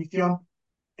retransmisión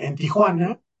en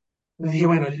Tijuana. Le dije,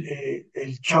 bueno,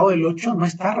 el Chavo del Ocho no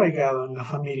está arraigado en la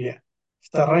familia,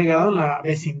 está arraigado en la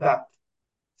vecindad,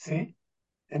 ¿sí?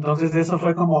 Entonces eso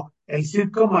fue como el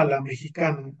sitcom a la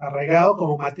mexicana, arraigado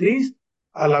como matriz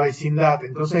a la vecindad.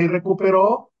 Entonces ahí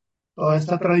recuperó toda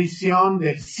esta tradición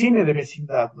del cine de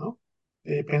vecindad, ¿no?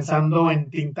 Pensando en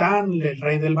Tintán, el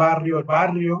rey del barrio, el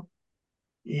barrio,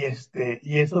 y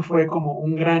eso fue como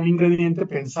un gran ingrediente,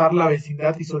 pensar la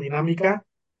vecindad y su dinámica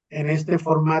en este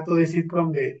formato de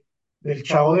sitcom del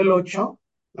Chavo del Ocho.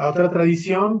 La otra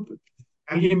tradición,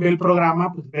 alguien ve el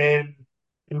programa, pues ve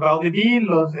el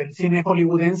vaudeville, el cine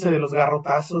hollywoodense de los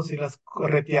garrotazos y las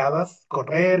correteadas,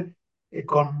 correr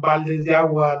con baldes de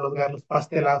agua, los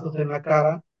pastelazos en la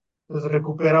cara. Entonces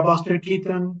recupera Buster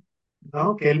Keaton,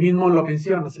 ¿no? Que él mismo lo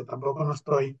menciona, o sea, tampoco no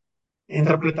estoy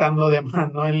interpretando de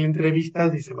más, ¿no? En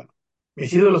entrevistas dice, bueno,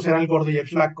 mis ídolos eran el gordo y el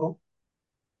flaco,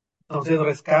 entonces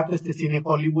rescato este cine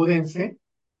hollywoodense,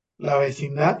 la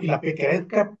vecindad y la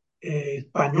picaresca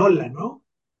española, ¿no?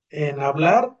 En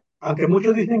hablar, aunque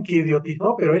muchos dicen que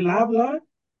idiotizó, pero él habla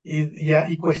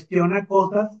y cuestiona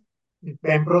cosas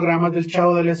en programas del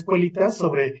Chavo de la Escuelita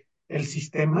sobre el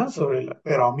sistema,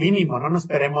 pero mínimo, no nos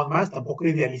esperemos más, tampoco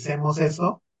idealicemos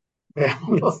eso,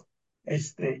 veámoslos,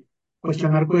 este,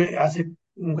 hace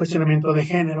un cuestionamiento de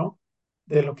género,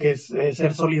 de lo que es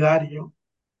ser solidario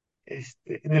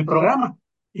en el programa.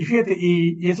 Y fíjate,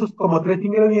 y esos como tres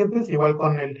ingredientes, igual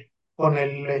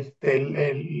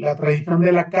la tradición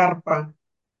de la carpa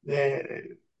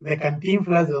de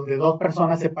Cantinflas, de donde dos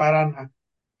personas se paran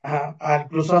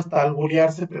incluso hasta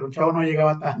alburearse, pero el chavo no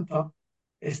llegaba tanto,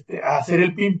 a hacer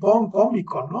el ping-pong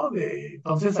cómico, ¿no?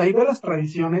 Entonces ahí ve las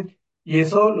tradiciones y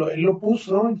eso él lo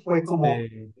puso y fue como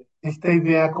Sí. esta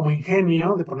idea como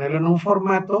ingenio de ponerlo en un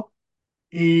formato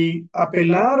y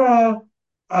apelar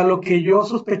a lo que yo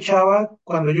sospechaba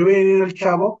cuando yo veía el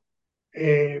Chavo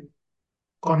eh,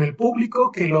 con el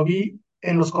público que lo vi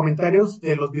en los comentarios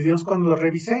de los videos cuando los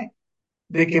revisé,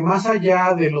 de que más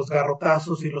allá de los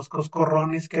garrotazos y los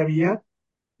coscorrones que había,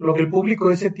 lo que el público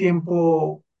de ese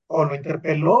tiempo o lo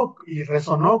interpeló y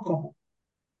resonó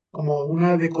como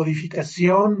una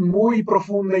decodificación muy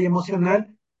profunda y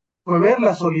emocional fue ver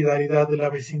la solidaridad de la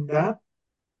vecindad,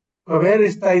 fue ver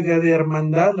esta idea de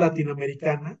hermandad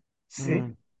latinoamericana, ¿sí?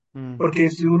 Mm, mm, Porque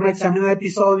si uno examina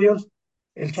episodios,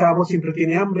 el chavo siempre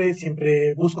tiene hambre,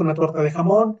 siempre busca una torta de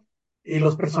jamón, y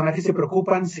los personajes se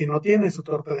preocupan si no tiene su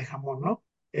torta de jamón, ¿no?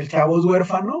 El chavo es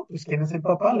huérfano, pues ¿quién es el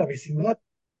papá? La vecindad.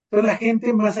 Entonces la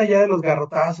gente, más allá de los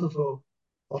garrotazos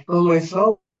o todo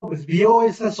eso, pues vio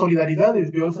esas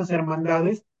solidaridades, vio esas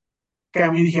hermandades, que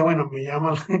a mí dije, bueno, me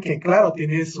llama, que claro,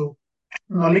 tiene su,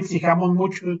 no le exijamos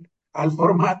mucho al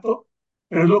formato,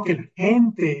 pero es lo que la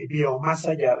gente vio más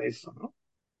allá de eso, ¿no?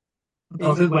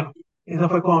 y, Entonces, bueno, esa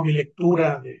fue como mi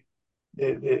lectura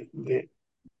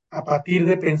a partir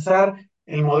de pensar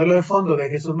el modelo de fondo de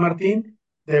Jesús Martín,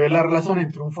 de ver la relación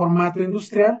entre un formato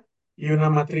industrial y una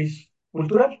matriz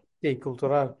cultural. y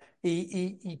cultural.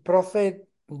 Profe,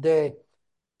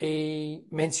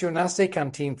 mencionaste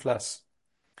Cantinflas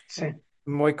Sí,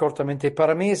 muy cortamente.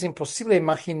 Para mí es imposible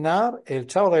imaginar el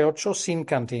Chavo de Ocho sin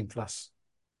Cantinflas.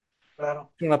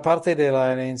 claro. Una parte de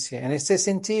la herencia. En este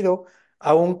sentido,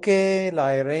 aunque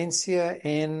la herencia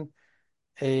en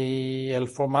el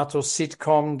formato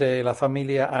sitcom de la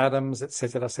familia Adams,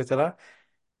 etcétera, etcétera,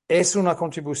 es una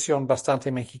contribución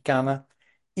bastante mexicana.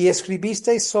 Y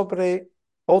escribiste sobre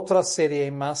otra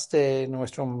serie más de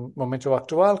nuestro momento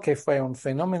actual, que fue un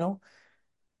fenómeno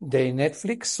de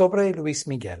Netflix sobre Luis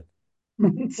Miguel,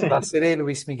 la Sí, serie de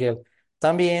Luis Miguel.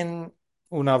 También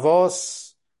una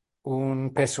voz,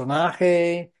 un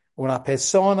personaje, una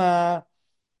persona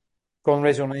con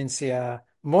resonancia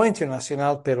muy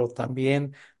internacional, pero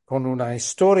también con una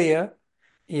historia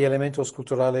y elementos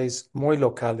culturales muy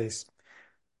locales.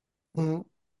 Mm,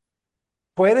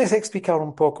 ¿Puedes explicar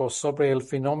un poco sobre el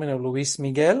fenómeno Luis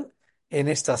Miguel en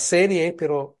esta serie,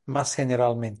 pero más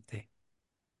generalmente?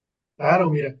 claro,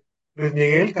 mira, Luis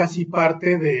Miguel casi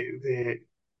parte de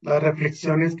las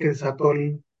reflexiones que desató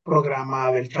el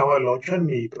programa del Chavo del Ocho en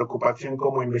mi preocupación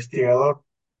como investigador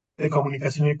de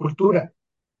comunicación y cultura,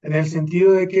 en el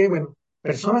sentido de que, bueno,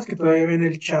 personas que todavía ven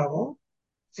el Chavo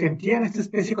sentían esta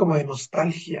especie como de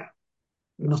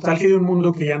nostalgia de un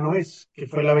mundo que ya no es, que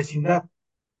fue la vecindad.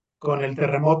 Con el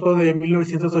terremoto de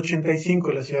 1985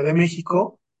 en la Ciudad de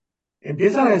México,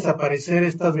 empiezan a desaparecer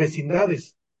estas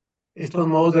vecindades, estos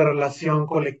modos de relación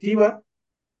colectiva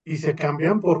y se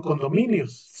cambian por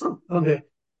condominios, donde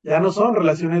ya no son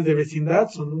relaciones de vecindad,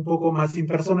 son un poco más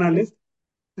impersonales.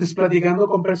 Entonces, platicando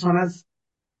con personas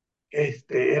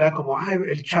era como, ay,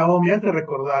 el Chavo me hace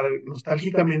recordar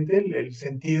nostálgicamente el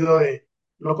sentido de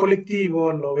lo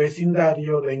colectivo, lo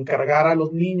vecindario, de encargar a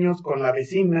los niños con la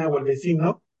vecina o el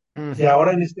vecino, y Ujú,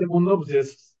 ahora en este mundo pues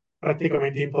es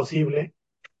prácticamente imposible,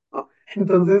 ¿no?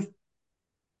 Entonces,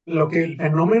 lo que el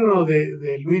fenómeno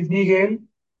de Luis Miguel,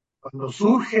 cuando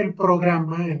surge el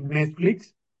programa en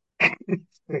Netflix,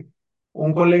 este,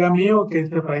 un colega mío que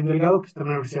es Efraín Delgado, que está en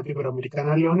la Universidad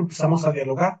Iberoamericana de León, empezamos a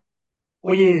dialogar.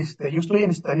 Oye, yo estoy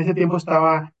en ese tiempo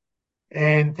estaba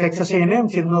en Texas A&M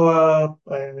siendo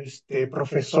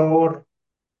profesor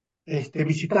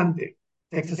visitante.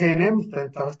 Texas A&M,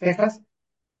 estaba en Texas,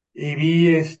 y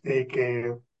vi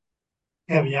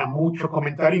que había mucho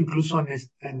comentario, incluso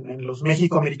en los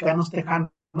mexicoamericanos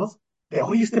tejanos, de,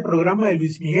 oye, este programa de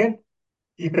Luis Miguel.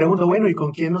 Y pregunto, bueno, ¿y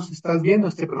con quién nos estás viendo?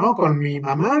 No, con mi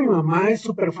mamá es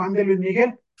súper fan de Luis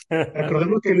Miguel.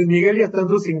 Recordemos que Luis Miguel ya está en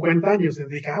sus 50 años. Y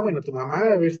dije, bueno, tu mamá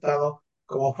debe haber estado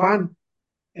como fan.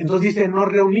 Entonces dice,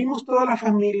 nos reunimos toda la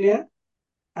familia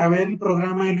a ver el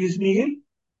programa de Luis Miguel.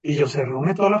 Y yo se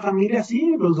reúne toda la familia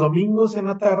así, los domingos en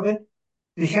la tarde.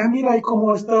 Dije, ah, mira, hay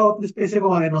como esta otra especie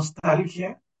como de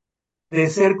nostalgia, de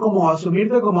ser como,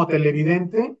 asumirte como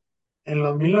televidente en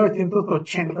los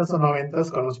 1980s o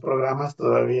 90s con los programas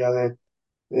todavía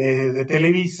de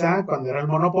Televisa, cuando era el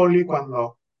monopolio y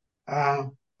cuando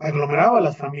aglomeraba a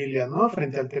las familias, ¿no?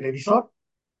 Frente al televisor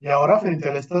y ahora frente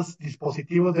a estos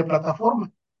dispositivos de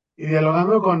plataforma. Y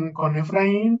dialogando con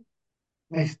Efraín,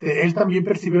 él también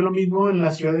percibió lo mismo en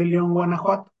la ciudad de León,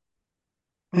 Guanajuato.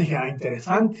 Me dije, ah,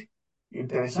 interesante,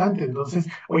 interesante. Entonces,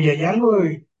 oye, hay algo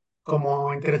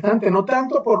como interesante, no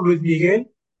tanto por Luis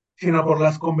Miguel, sino por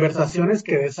las conversaciones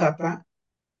que desata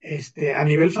a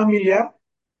nivel familiar,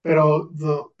 pero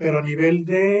a nivel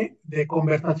de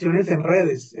conversaciones en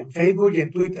redes, en Facebook y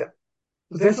en Twitter.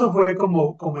 Entonces, eso fue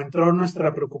como entró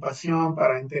nuestra preocupación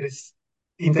para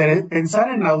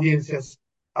pensar en audiencias,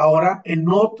 ahora en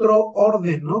otro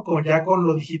orden, ¿no? Ya con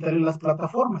lo digital en las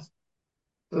plataformas.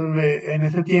 Entonces, en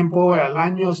ese tiempo, al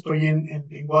año, estoy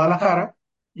en Guadalajara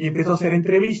y empiezo a hacer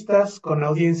entrevistas con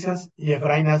audiencias y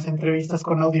Efraín hace entrevistas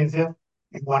con audiencias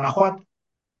en Guanajuato.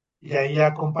 Y ahí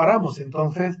ya comparamos.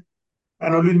 Entonces,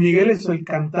 bueno, Luis Miguel es el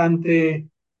cantante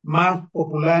más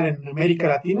popular en América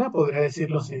Latina, podría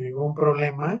decirlo sin ningún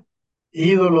problema.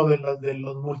 Ídolo de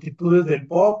las multitudes del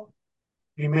pop.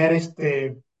 Primer,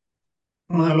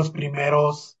 uno de los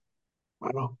primeros,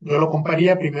 bueno, yo lo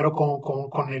compararía primero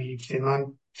con el,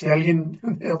 si alguien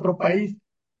de otro país,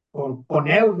 con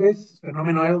Elvis,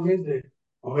 fenómeno Elvis, de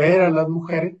mover a las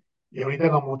mujeres. Y ahorita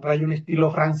como trae un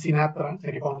estilo Frank Sinatra,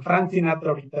 sería con Frank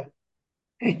Sinatra ahorita,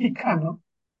 mexicano,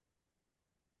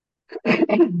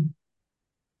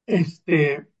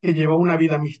 que lleva una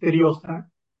vida misteriosa,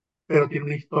 pero tiene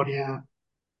una historia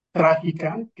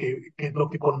trágica que es lo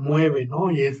que conmueve,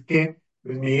 ¿no? Y es que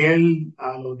Luis Miguel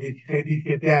a los 16,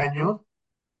 17 años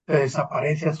se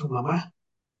desaparece a su mamá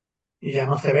y ya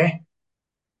no se ve.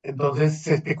 Entonces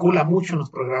se especula mucho en los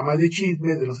programas de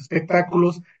chismes, de los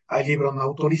espectáculos, hay libros no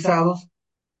autorizados,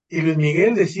 y Luis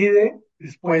Miguel decide,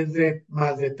 después de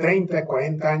más de 30,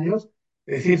 40 años,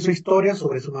 decir su historia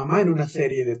sobre su mamá en una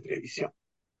serie de televisión.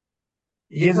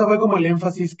 Y eso fue como el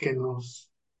énfasis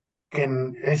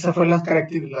esa fue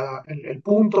el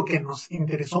punto que nos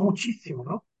interesó muchísimo,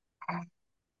 ¿no?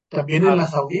 También en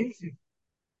las audiencias,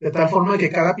 de tal forma que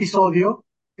cada episodio,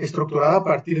 estructurado a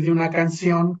partir de una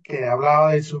canción que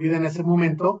hablaba de su vida en ese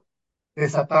momento,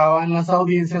 desataba en las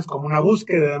audiencias como una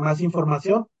búsqueda de más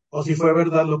información, o si fue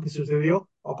verdad lo que sucedió,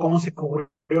 o cómo se cubrió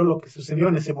lo que sucedió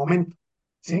en ese momento,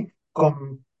 ¿sí?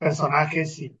 Con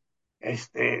personajes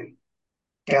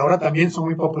que ahora también son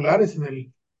muy populares en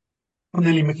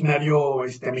el imaginario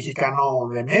mexicano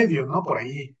de medios, ¿no? Por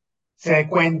ahí se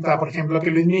cuenta, por ejemplo,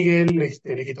 que Luis Miguel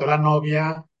le quitó la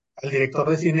novia al director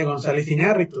de cine González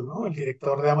Iñárritu, ¿no? El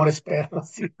director de Amores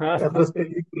Perros y de otras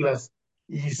películas.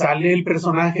 Y sale el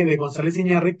personaje de González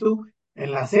Iñárritu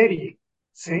en la serie,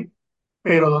 ¿sí?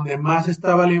 Pero donde más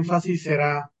estaba el énfasis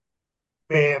era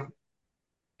ver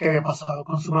qué había pasado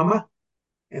con su mamá.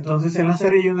 Entonces en la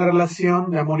serie hay una relación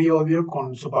de amor y odio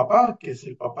con su papá, que es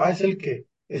el papá, es el que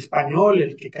español,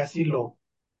 el que casi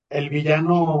el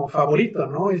villano favorito,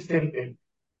 ¿no? Es el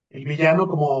villano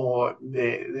como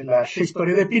de la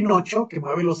historia de Pinocho, que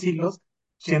mueve los hilos,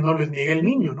 siendo Luis Miguel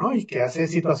niño, ¿no? Y que hace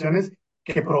situaciones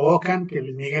que provocan que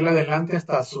Luis Miguel adelante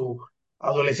hasta su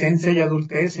adolescencia y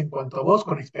adultez en cuanto a voz,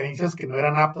 con experiencias que no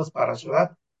eran aptas para su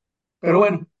edad. Pero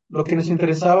bueno, lo que nos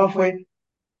interesaba fue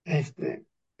este,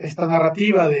 esta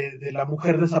narrativa de la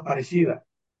mujer desaparecida,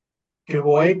 que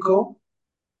hubo eco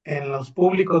en los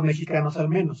públicos mexicanos al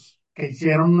menos, que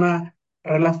hicieron una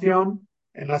relación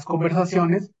en las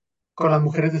conversaciones con las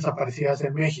mujeres desaparecidas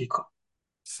en México.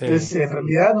 Sí, Entonces, en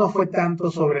realidad no fue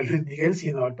tanto sobre Luis Miguel,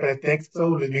 sino el pretexto.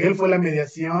 Luis Miguel fue la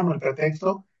mediación o el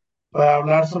pretexto para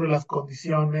hablar sobre las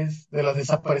condiciones de las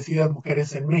desaparecidas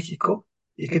mujeres en México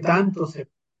y qué tanto se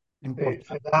da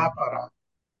importante.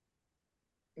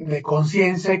 de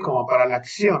conciencia y como para la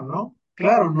acción, ¿no?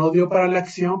 Claro, no dio para la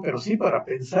acción, pero sí para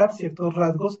pensar ciertos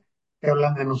rasgos que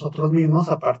hablan de nosotros mismos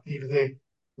a partir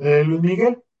de Luis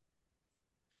Miguel.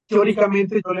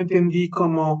 Teóricamente yo lo entendí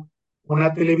como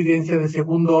una televidencia de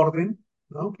segundo orden,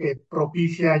 ¿no? Que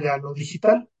propicia ya lo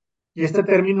digital. Y este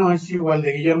término es igual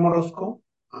de Guillermo Orozco,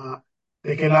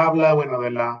 de que él habla, bueno,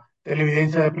 de la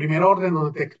televidencia de primer orden,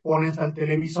 donde te expones al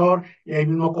televisor y ahí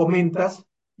mismo comentas,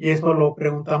 y eso lo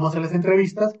preguntamos en las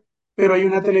entrevistas, pero hay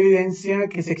una televidencia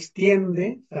que se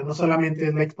extiende, o sea, no solamente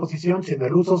es la exposición, sino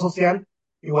el uso social,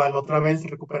 igual otra vez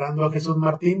recuperando a Jesús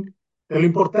Martín, pero lo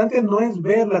importante no es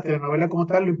ver la telenovela como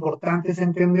tal, lo importante es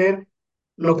entender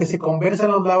lo que se conversa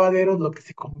en los lavaderos, lo que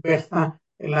se conversa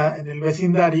en el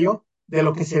vecindario de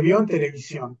lo que se vio en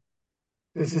televisión.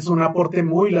 Entonces es un aporte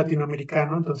muy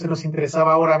latinoamericano, entonces nos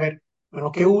interesaba ahora ver,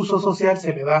 bueno, qué uso social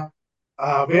se le da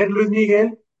a ver Luis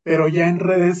Miguel, pero ya en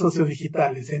redes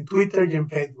sociodigitales, en Twitter y en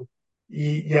Facebook.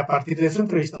 Y a partir de eso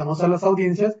entrevistamos a las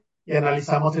audiencias y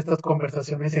analizamos estas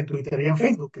conversaciones en Twitter y en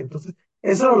Facebook. Entonces,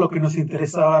 eso era lo que nos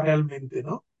interesaba realmente,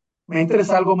 ¿no? Me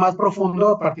interesa algo más profundo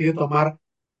a partir de tomar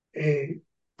eh,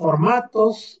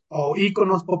 formatos o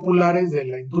íconos populares de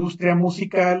la industria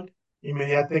musical y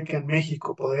mediática en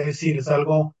México, podría decir, es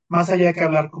algo más allá de que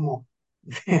hablar como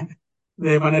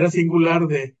de manera singular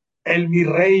de el mi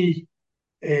rey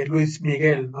Luis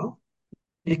Miguel, ¿no?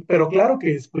 Pero claro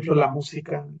que escucho la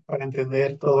música para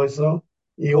entender todo eso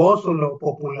y gozo lo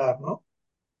popular, ¿no?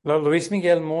 Luis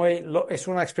Miguel es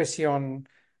una expresión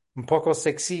un poco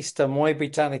sexista, muy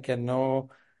británica, no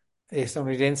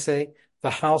estadounidense,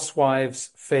 the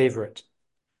housewife's favorite,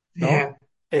 ¿no? Bien,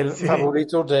 El sí,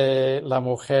 favorito de la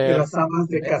de mujer, las amas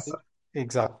de casa.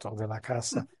 exacto, de la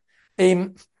casa. Y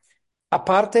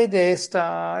aparte de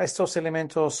estos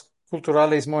elementos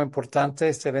culturales muy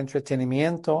importantes del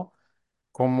entretenimiento,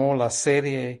 como la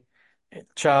serie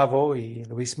Chavo y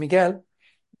Luis Miguel,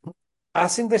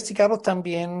 has investigado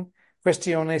también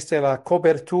cuestiones de la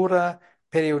cobertura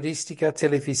periodística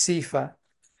televisiva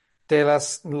de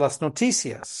las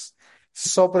noticias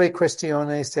sobre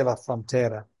cuestiones de la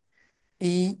frontera.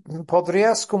 ¿Y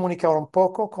podrías comunicar un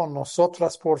poco con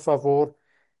nosotras, por favor,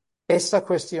 esta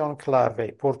cuestión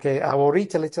clave? Porque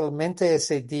ahorita, literalmente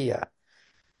ese día,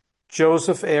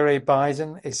 Joseph R.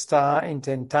 Biden está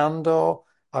intentando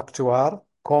actuar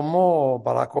como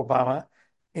Barack Obama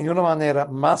en una manera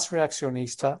más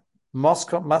reaccionista,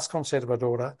 más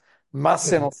conservadora, más Sí,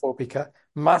 xenofóbica,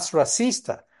 más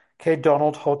racista que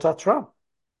Donald J. Trump.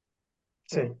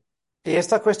 sí. Y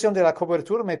esta cuestión de la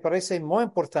cobertura me parece muy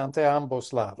importante a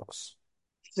ambos lados.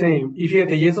 Sí, y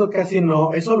fíjate, y eso casi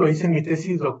no, eso lo hice en mi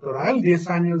tesis doctoral, 10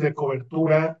 años de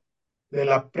cobertura de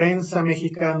la prensa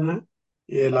mexicana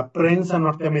y de la prensa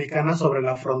norteamericana sobre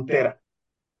la frontera.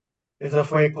 Eso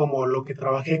fue como lo que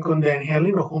trabajé con Dan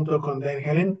Helen o junto con Dan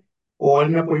Helen, o él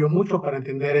me apoyó mucho para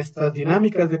entender estas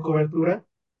dinámicas de cobertura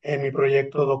en mi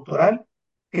proyecto doctoral,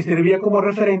 que servía como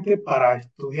referente para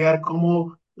estudiar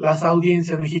cómo las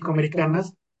audiencias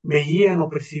mexicoamericanas veían o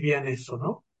percibían eso,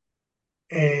 ¿no?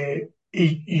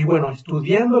 Y bueno,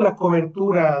 estudiando la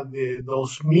cobertura de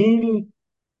 2000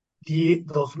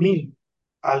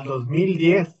 al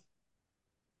 2010,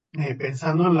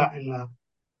 pensando en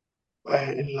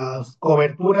las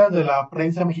coberturas de la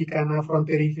prensa mexicana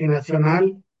fronteriza y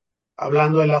nacional,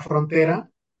 hablando de la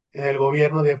frontera, en el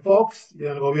gobierno de Fox y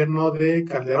en el gobierno de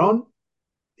Calderón,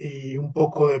 y un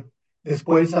poco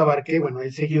después abarqué, bueno,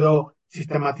 he seguido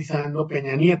sistematizando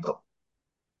Peña Nieto.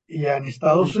 Y en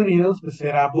Estados Unidos, pues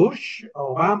era Bush,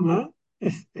 Obama,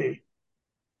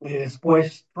 y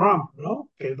después Trump, ¿no?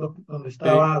 Que es donde Sí,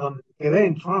 estaba, donde quedé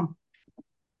en Trump.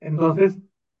 Entonces,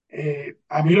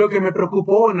 a mí lo que me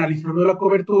preocupó analizando la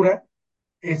cobertura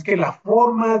es que la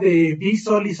forma de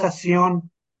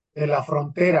visualización de la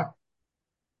frontera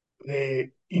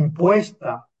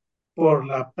impuesta por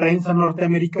la prensa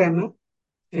norteamericana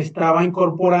se estaba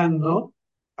incorporando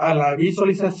a la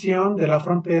visualización de la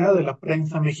frontera de la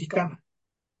prensa mexicana.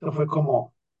 Eso fue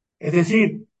como, es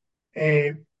decir,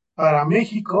 eh, para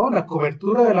México la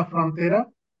cobertura de la frontera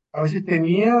a veces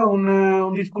tenía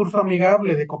un discurso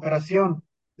amigable de cooperación,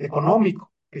 de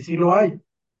económico, que sí lo hay,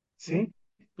 ¿sí?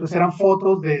 Entonces eran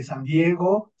fotos de San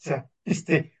Diego, o sea,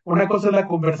 una cosa es la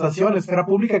conversación, la esfera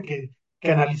pública que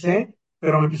analicé,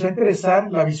 pero me empezó a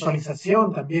interesar la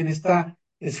visualización también, esta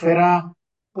esfera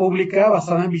pública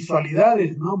basada en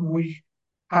visualidades, ¿no? Muy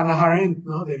Hannah Arendt,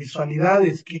 ¿no? De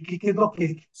visualidades, ¿qué es lo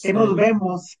que nos sí,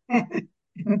 vemos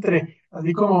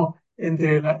así como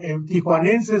entre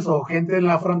tijuanenses o gente en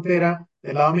la frontera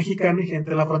del lado mexicano y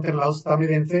gente en la frontera del lado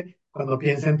estadounidense cuando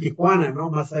piensa en Tijuana, ¿no?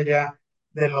 Más allá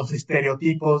de los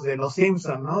estereotipos de los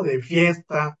Simpson, ¿no? De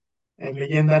fiesta,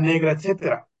 leyenda negra,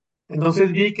 etcétera.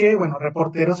 Entonces vi que, bueno,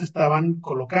 reporteros estaban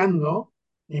colocando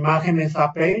imágenes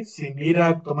AP sin ir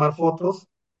a tomar fotos,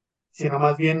 sino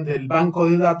más bien del banco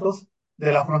de datos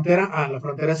de la frontera. Ah, la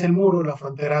frontera es el muro, la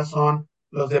frontera son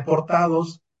los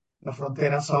deportados, la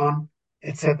frontera son,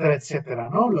 etcétera, etcétera,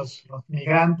 ¿no? Los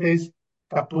migrantes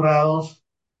capturados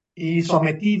y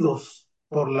sometidos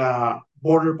por la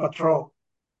Border Patrol.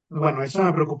 Bueno, eso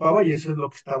me preocupaba y eso es lo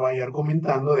que estaba ahí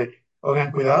argumentando de,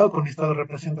 oigan, cuidado con estas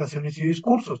representaciones y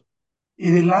discursos.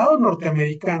 Y del lado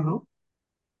norteamericano, o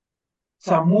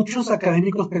sea, muchos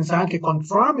académicos pensaban que con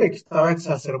Trump estaba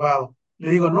exacerbado.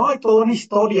 Le digo, no, hay toda una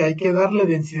historia, hay que darle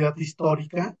densidad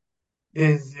histórica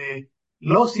desde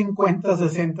los 50,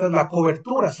 60, la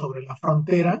cobertura sobre la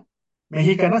frontera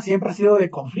mexicana siempre ha sido de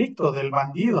conflicto, del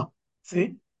bandido,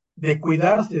 ¿sí? De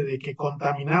cuidarse, de que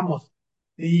contaminamos.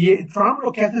 Y Trump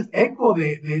lo que hace es eco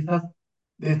de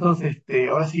esos,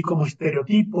 ahora sí como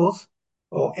estereotipos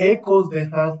o ecos de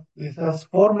esas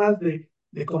formas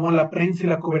de cómo la prensa y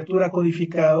la cobertura ha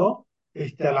codificado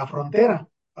a la frontera,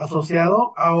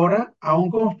 asociado ahora a un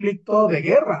conflicto de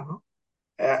guerra, ¿no?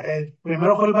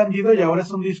 Primero fue el bandido y ahora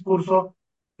es un discurso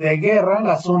de guerra.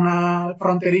 La zona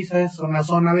fronteriza es una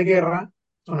zona de guerra,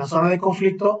 es una zona de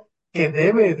conflicto que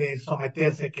debe de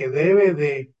someterse, que debe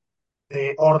de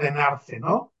ordenarse,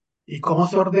 ¿no? ¿Y cómo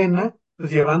se ordena?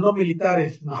 Pues llevando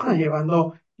militares, ¿no?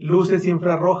 Llevando luces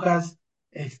infrarrojas,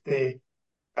 este,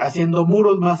 haciendo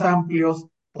muros más amplios,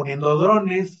 poniendo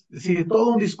drones, es decir,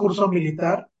 todo un discurso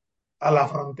militar a la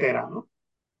frontera, ¿no?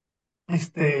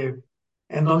 Este,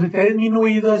 entonces se ha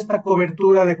disminuido esta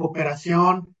cobertura de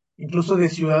cooperación, incluso de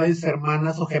ciudades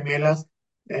hermanas o gemelas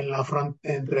en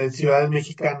entre ciudades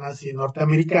mexicanas y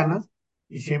norteamericanas,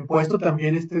 y se ha impuesto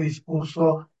también este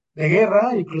discurso de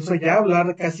guerra, incluso ya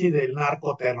hablar casi del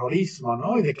narcoterrorismo,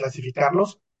 ¿no? Y de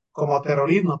clasificarlos como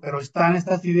terrorismo, pero están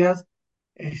estas ideas,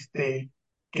 este,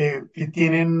 que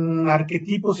tienen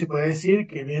arquetipos, se puede decir,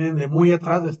 que vienen de muy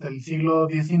atrás, desde el siglo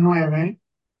XIX,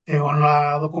 según lo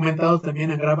ha documentado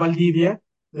también en Gran Valdivia,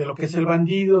 de lo que es el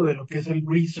bandido, de lo que es el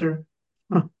greaser,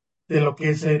 de lo que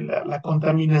es la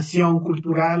contaminación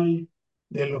cultural,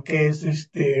 de lo que es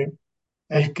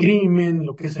el crimen,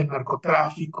 lo que es el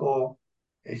narcotráfico,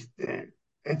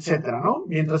 etcétera, ¿no?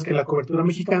 Mientras que la cobertura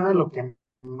mexicana lo que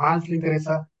más le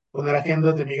interesa poner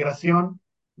agendas de migración,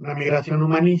 una migración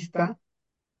humanista,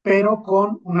 pero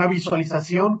con una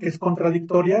visualización que es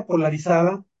contradictoria,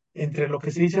 polarizada entre lo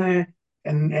que se dice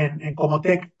como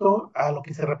texto a lo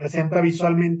que se representa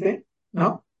visualmente,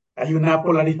 ¿no? Hay una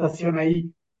polarización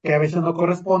ahí que a veces no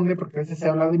corresponde porque a veces se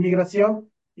habla de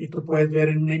migración y tú puedes ver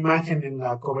en una imagen en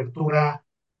la cobertura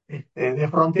de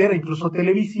frontera, incluso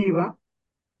televisiva,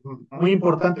 muy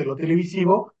importante lo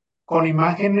televisivo, con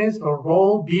imágenes o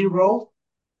roll, B-roll,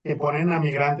 que ponen a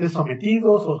migrantes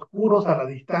sometidos, oscuros, a la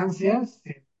distancia,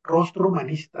 sin rostro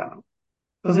humanista, ¿no?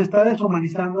 Entonces está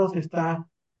deshumanizando, se está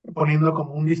poniendo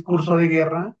como un discurso de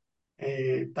guerra,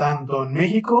 tanto en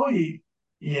México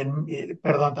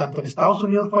perdón, tanto en Estados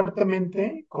Unidos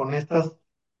fuertemente, con estas,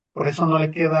 por eso no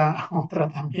le queda otra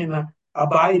también a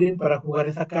Biden para jugar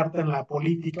esa carta en la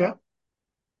política,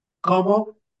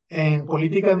 como en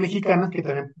políticas mexicanas que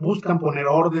también buscan poner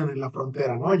orden en la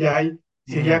frontera, ¿no? Ya hay,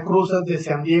 si ya Mm, cruzas de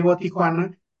San Diego a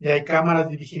Tijuana, ya hay cámaras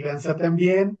de vigilancia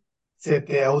también, se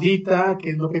te audita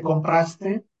qué es lo que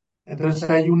compraste, entonces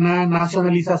hay una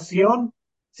nacionalización,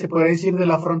 se puede decir, de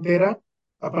la frontera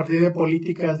a partir de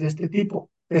políticas de este tipo,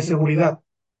 de seguridad,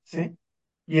 ¿sí?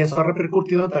 Y eso ha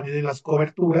repercutido también en las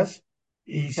coberturas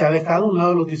y se ha dejado a un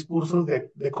lado los discursos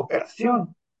de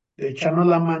cooperación, de echarnos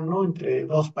la mano entre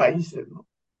dos países, ¿no?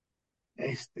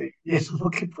 Y eso es lo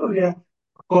que podría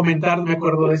comentar, me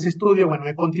acuerdo de ese estudio. Bueno,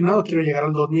 he continuado, quiero llegar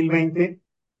al 2020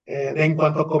 en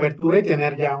cuanto a cobertura y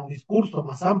tener ya un discurso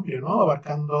más amplio, ¿no?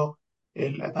 Abarcando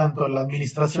tanto la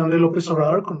administración de López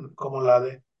Obrador como la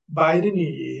de Biden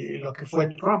y lo que fue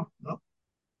Trump, ¿no?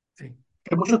 sí.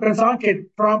 Que muchos pensaban que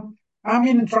Trump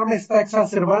está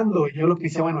exacerbando. Y yo lo que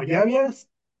hice, bueno, ya había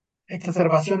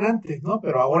exacerbación antes, ¿no?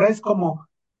 Pero ahora es como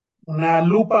una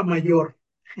lupa mayor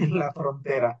en la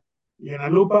frontera y una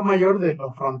lupa mayor de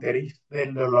lo fronterizo,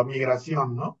 de la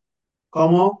migración, ¿no?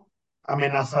 Como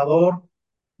amenazador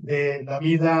de la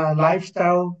vida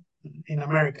lifestyle en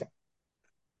América.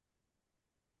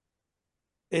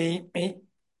 Y,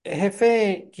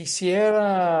 jefe,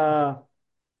 quisiera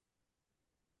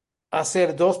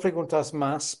hacer dos preguntas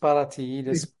más para ti y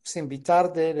Sí, después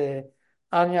invitarte de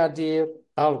añadir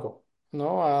algo,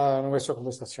 ¿no? A nuestra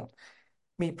conversación.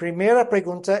 Mi primera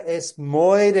pregunta es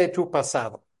muy de tu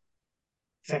pasado.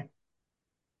 sí,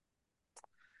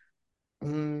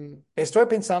 Estoy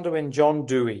pensando en John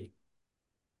Dewey.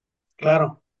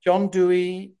 claro, John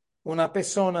Dewey, una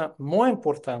persona muy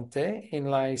importante en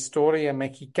la historia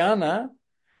mexicana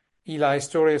y la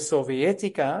historia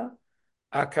soviética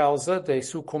a causa de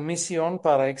su comisión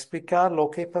para explicar lo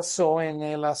que pasó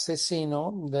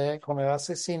con el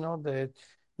asesino de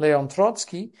León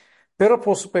Trotsky, pero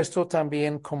por supuesto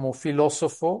también como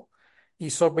filósofo y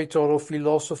sobre todo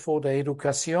filósofo de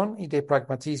educación y de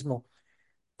pragmatismo.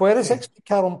 ¿Puedes sí.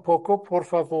 explicar un poco, por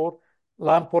favor,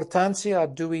 la importancia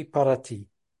de Dewey para ti?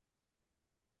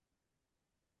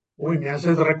 Uy, me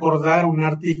haces recordar un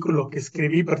artículo que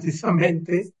escribí Eh,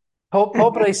 precisamente.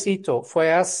 Pobrecito,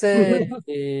 fue hace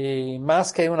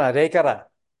más que una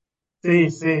década. Sí,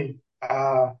 sí.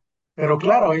 Pero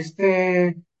claro,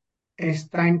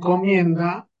 esta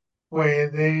encomienda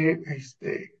fue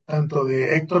tanto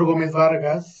de Héctor Gómez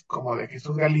Vargas como de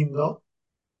Jesús Galindo,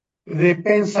 de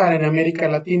pensar en América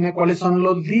Latina cuáles son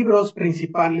los libros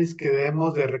principales que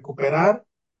debemos de recuperar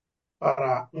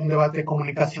para un debate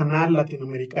comunicacional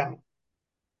latinoamericano.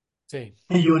 Sí,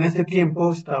 Y yo en ese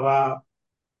tiempo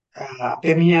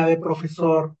tenía de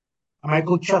profesor a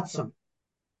Michael Chudson.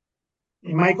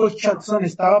 Y Michael Chudson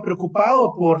estaba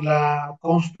preocupado por la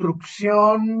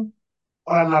construcción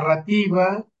o la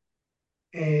narrativa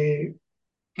eh,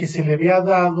 que se le había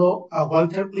dado a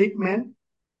Walter Lippmann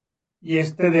y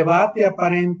este debate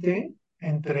aparente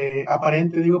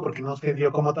digo porque no se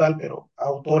dio como tal, pero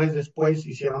autores después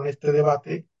hicieron este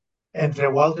debate entre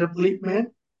Walter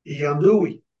Lippmann y John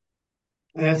Dewey,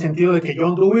 en el sentido de que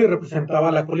John Dewey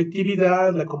representaba la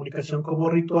colectividad, la comunicación como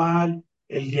ritual,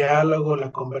 el diálogo,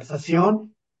 la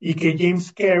conversación, y que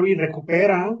James Carey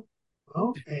recupera,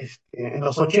 ¿no? En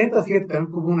los 80, fíjate,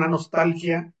 también hubo una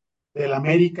nostalgia de la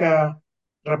América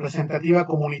representativa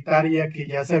comunitaria que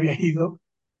ya se había ido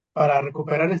para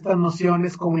recuperar estas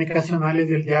nociones comunicacionales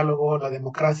del diálogo, la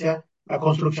democracia, la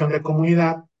construcción de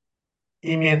comunidad,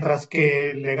 y mientras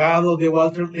que el legado de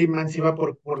Walter Lippmann se iba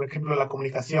por ejemplo, la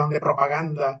comunicación de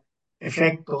propaganda,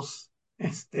 efectos,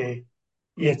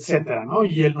 y etcétera, ¿no?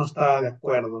 Y él no estaba de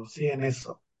acuerdo, ¿sí? En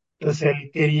eso. Entonces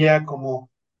él quería como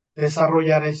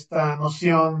desarrollar esta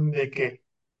noción de que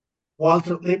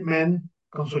Walter Lippmann,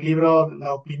 con su libro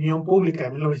La opinión pública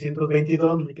de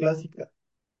 1922, muy clásica,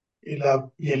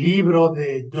 y el libro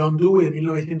de John Dewey de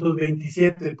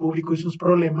 1927, El público y sus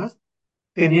problemas,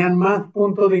 tenían más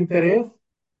puntos de interés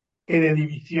que de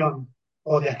división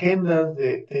o de agendas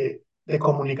de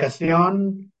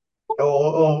comunicación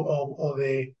o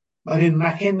de, más bien, una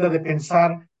agenda de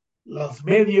pensar los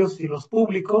medios y los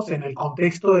públicos en el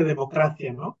contexto de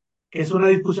democracia, ¿no? Que es una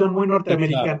discusión muy sí, claro.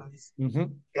 norteamericana. Dice,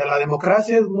 Ujú. que la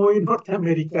democracia es muy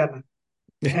norteamericana.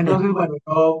 Entonces, bueno,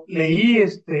 yo leí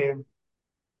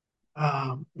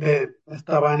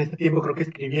estaba en ese tiempo creo que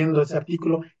escribiendo ese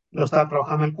artículo, lo estaba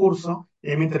trabajando el curso,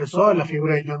 y me interesó la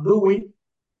figura de John Dewey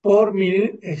por mi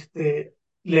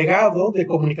legado de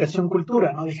comunicación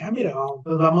cultura, ¿no? Dije, mira,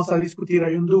 pues vamos a discutir a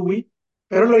John Dewey,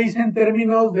 pero lo hice en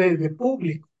términos de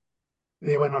público,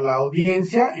 de, bueno, la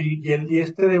audiencia y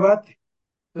este debate.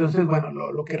 Entonces, bueno,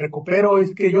 lo que recupero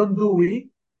es que John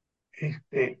Dewey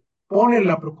pone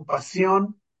la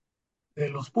preocupación de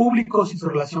los públicos y su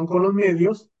relación con los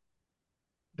medios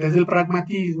desde el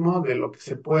pragmatismo de lo que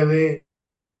se puede,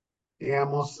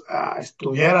 digamos,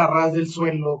 estudiar a ras del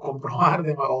suelo, comprobar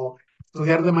o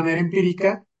estudiar de manera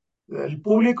empírica el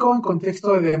público en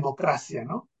contexto de democracia,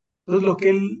 ¿no? Entonces, lo que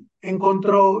él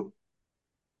encontró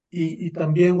y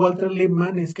también Walter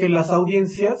Lippmann es que las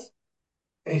audiencias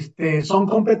son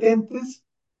competentes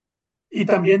y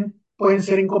también pueden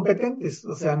ser incompetentes,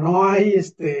 o sea, no hay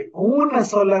una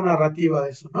sola narrativa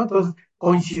de eso, ¿no? Entonces,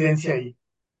 coincidencia ahí.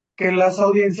 Que las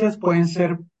audiencias pueden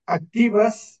ser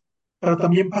activas, pero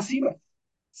también pasivas.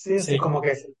 Sí, Sí,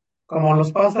 como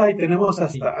nos pasa y tenemos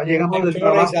sí. llegamos del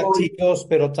Actores trabajo y activos,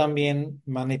 pero también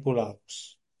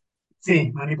manipulados.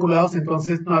 sí, manipulados,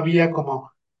 entonces no había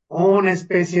como una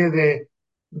especie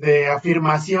de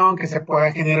afirmación que se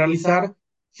pueda generalizar,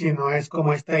 sino es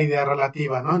como esta idea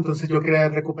relativa, ¿no? Entonces yo quería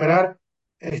recuperar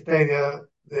esta idea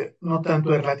de, no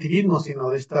tanto de relativismo, sino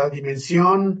de esta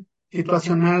dimensión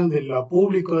situacional de lo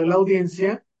público, de la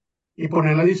audiencia, y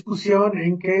poner la discusión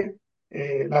en que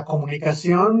la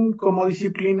comunicación como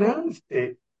disciplina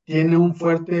tiene un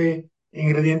fuerte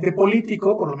ingrediente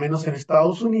político, por lo menos en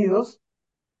Estados Unidos,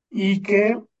 y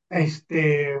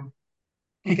este,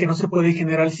 y que no se puede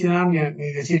generalizar ni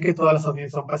decir que todas las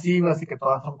audiencias son pasivas y que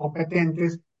todas son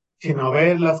competentes, sino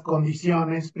ver las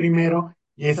condiciones primero,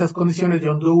 y esas condiciones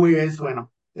John Dewey es,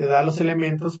 bueno, te da los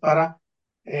elementos para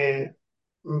eh,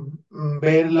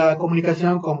 ver la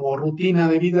comunicación como rutina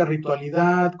de vida,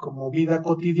 ritualidad, como vida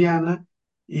cotidiana,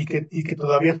 y que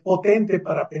todavía es potente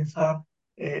para pensar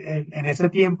en ese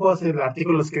tiempo, hace el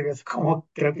artículo lo escribí hace como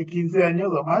creo que 15 años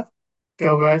o más, que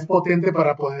ahora es potente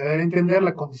para poder entender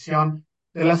la condición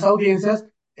de las audiencias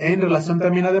en relación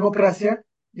también a democracia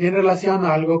y en relación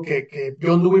a algo que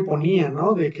John Dewey ponía,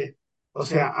 ¿no? De que, o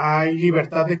sea, hay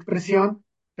libertad de expresión,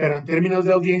 pero en términos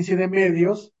de audiencia y de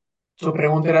medios, su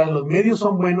pregunta era, ¿los medios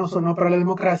son buenos o no para la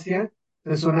democracia?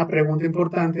 Entonces, una pregunta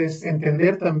importante es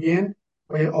entender también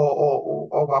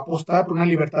o apostar por una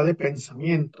libertad de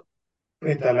pensamiento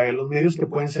frente a la de los medios que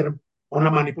pueden ser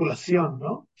una manipulación,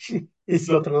 ¿no? Y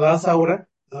si lo trasladas ahora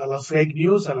a las fake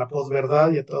news, a la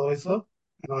posverdad y a todo eso,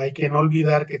 no hay que no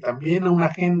olvidar que también una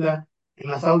agenda en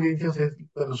las audiencias es,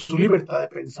 bueno, su libertad de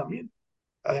pensamiento.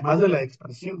 además de la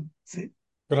expresión, ¿sí?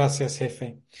 Gracias,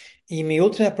 jefe. Y mi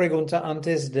última pregunta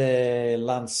antes de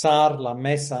lanzar la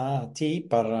mesa a ti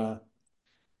para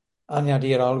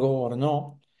añadir algo o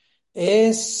no,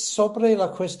 es sobre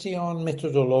la cuestión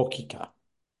metodológica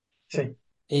Sí,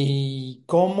 y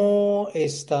cómo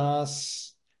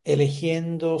estás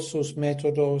eligiendo sus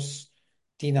métodos,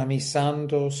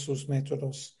 dinamizando sus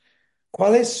métodos.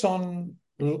 ¿Cuáles son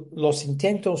los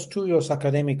intentos tuyos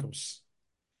académicos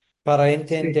para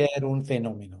sí. entender un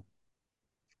fenómeno?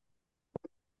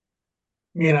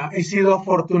 Mira, he sido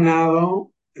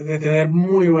afortunado de tener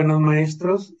muy buenos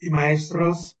maestros y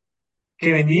maestros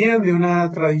que venían de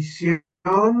una tradición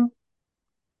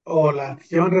o la que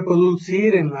llevan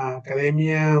reproducir en la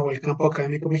academia o el campo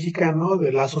académico mexicano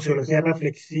de la sociología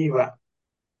reflexiva.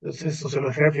 Entonces,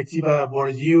 sociología reflexiva,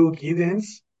 Bourdieu,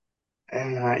 Giddens,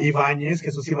 Ibáñez,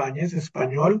 Jesús Ibáñez,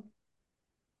 español,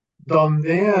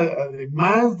 donde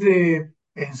además de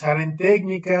pensar en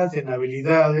técnicas, en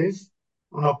habilidades,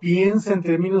 uno piensa en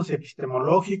términos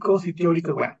epistemológicos y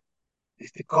teóricos. Bueno,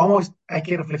 hay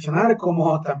que reflexionar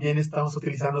cómo también estamos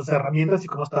utilizando esas herramientas y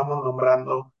cómo estamos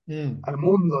nombrando Mm, al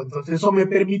mundo. Entonces, eso me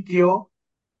permitió,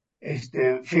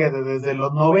 fíjate, desde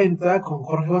los 90 con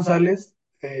Jorge González,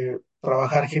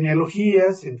 trabajar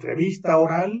genealogías, entrevista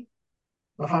oral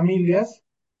a familias,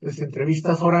 desde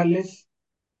entrevistas orales,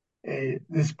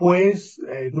 después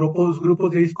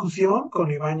grupos de discusión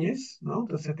con Ibáñez, ¿no?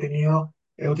 Entonces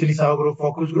he utilizado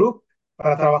Focus Group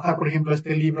para trabajar, por ejemplo,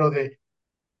 este libro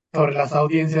sobre las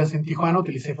audiencias en Tijuana,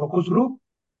 utilicé Focus Group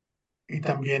y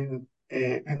también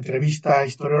entrevista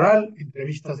historia oral,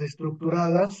 entrevistas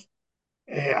estructuradas,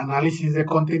 análisis de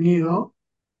contenido,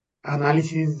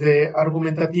 análisis de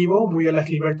argumentativo, muy a la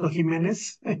Gilberto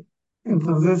Jiménez.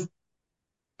 Entonces,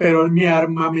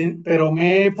 pero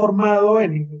me he formado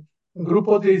en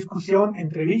grupos de discusión,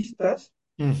 entrevistas,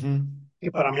 ujú,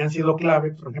 que para mí han sido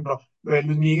clave. Por ejemplo, lo de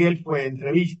Luis Miguel fue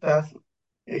entrevistas.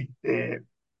 Este,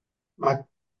 ma-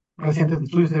 Recientes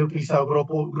estudios he utilizado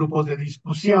grupos de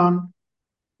discusión.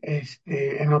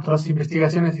 En otras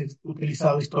investigaciones he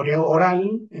utilizado historia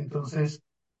oral. Entonces,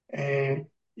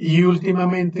 y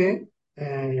últimamente,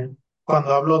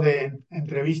 cuando hablo de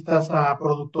entrevistas a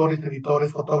productores,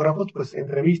 editores, fotógrafos, pues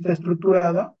entrevista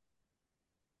estructurada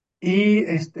y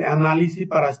análisis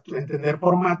para entender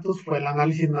formatos fue el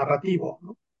análisis narrativo,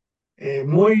 ¿no?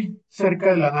 Muy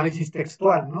cerca del análisis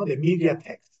textual, ¿no? De media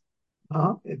text,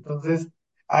 ¿no? Entonces,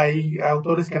 hay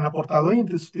autores que han aportado y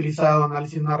entonces he utilizado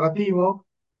análisis narrativo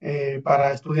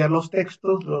para estudiar los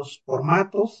textos, los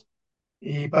formatos,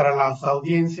 y para las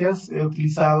audiencias he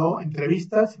utilizado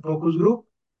entrevistas y focus group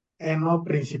en lo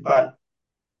principal.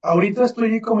 Ahorita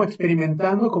estoy como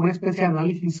experimentando como una especie de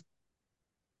análisis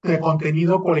de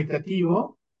contenido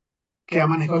cualitativo que ha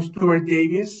manejado Stuart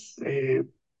Davis,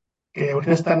 que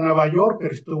ahorita está en Nueva York,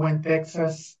 pero estuvo en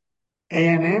Texas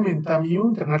A&M, en TAMU,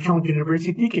 International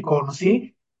University, que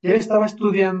conocí, y él estaba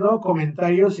estudiando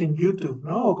comentarios en YouTube,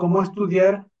 ¿no? O cómo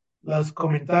estudiar los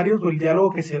comentarios o el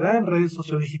diálogo que se da en redes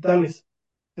sociodigitales.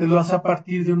 Él lo hace a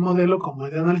partir de un modelo como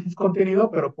de análisis contenido,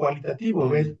 pero cualitativo,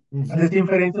 ¿ves? mm, ujú. Haces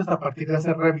inferencias a partir de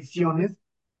hacer revisiones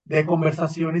de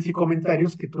conversaciones y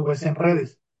comentarios que tú ves en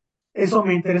redes. Eso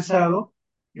me ha interesado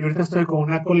y ahorita estoy con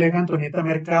una colega, Antonieta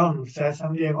Mercado, en la Universidad de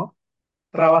San Diego,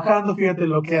 trabajando, fíjate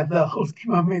lo que ha dado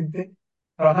últimamente,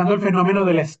 trabajando el fenómeno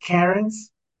de las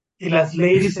Karens y las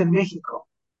ladies en México,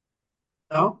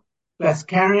 ¿no? Las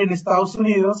Karen en Estados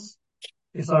Unidos,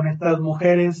 que son estas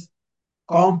mujeres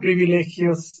con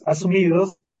privilegios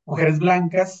asumidos, mujeres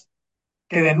blancas,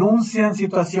 que denuncian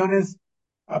situaciones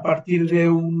a partir de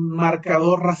un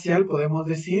marcador racial, podemos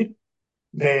decir,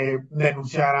 de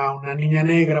denunciar a una niña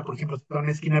negra, por ejemplo, si está en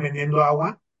una esquina vendiendo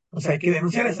agua, pues hay que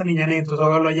denunciar a esa niña negra, entonces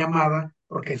hago la llamada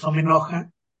porque eso me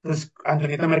enoja. Entonces,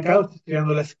 Antonieta Mercado está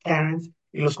estudiando las Karens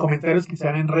y los comentarios que se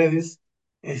dan en redes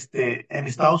en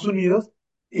Estados Unidos.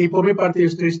 Y por mi parte, yo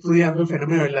estoy estudiando el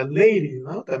fenómeno de las ladies,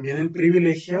 ¿no? También el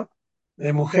privilegio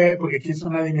de mujer, porque aquí es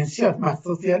una dimensión más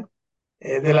social,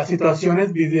 de las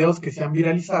situaciones, videos que se han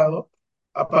viralizado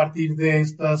a partir de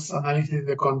estos análisis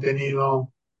de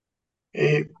contenido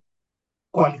eh,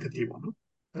 cualitativo, ¿no?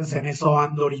 Entonces en eso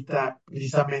ando ahorita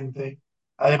precisamente,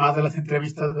 además de las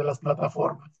entrevistas de las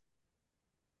plataformas.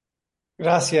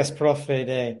 Gracias,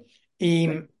 profe. Y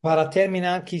Sí. para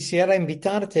terminar, quisiera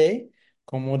invitarte,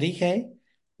 como dije,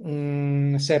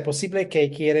 si es posible que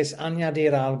quieres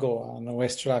añadir algo a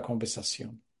nuestra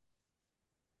conversación.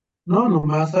 No,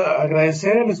 nomás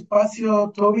agradecer el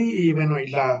espacio, Toby, y bueno, y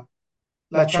la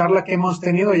charla que hemos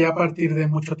tenido ya a partir de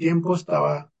mucho tiempo,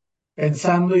 estaba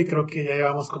pensando y creo que ya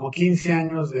llevamos como 15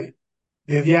 años de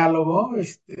diálogo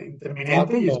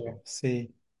interminente y Exacto,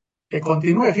 sí. que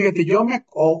continúe. Fíjate,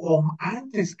 o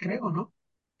antes creo, ¿no?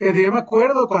 Fíjate, yo me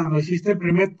acuerdo cuando hiciste el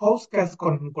primer podcast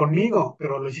conmigo,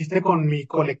 pero lo hiciste con mi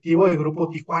colectivo de Grupo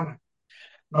Tijuana.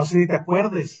 No sé si te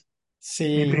acuerdes.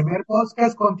 Mi Sí, primer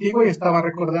podcast contigo, y estaba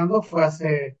recordando, fue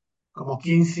hace como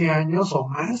 15 años o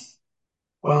más,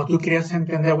 cuando tú querías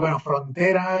entender, bueno,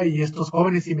 frontera y estos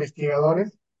jóvenes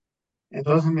investigadores.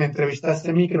 Entonces me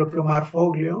entrevistaste a mí, creo que Omar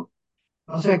Foglio,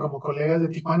 no sé, como colegas de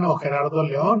Tijuana o Gerardo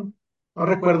León. No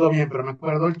recuerdo bien, pero me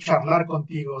acuerdo el charlar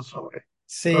contigo sobre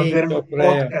sí, frontera en yo los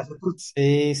creo. podcasts. O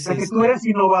Sí, sea sí, que tú sí. eres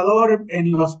innovador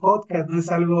en los podcasts, no es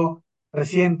algo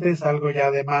reciente, es algo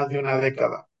ya de más de una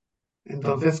década.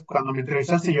 Entonces, cuando me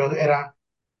entrevistaste, yo era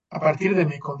a partir de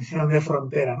mi condición de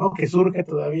frontera, ¿no? Que surge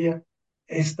todavía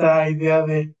esta idea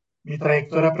de mi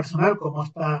trayectoria personal, cómo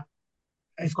está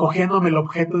escogiéndome el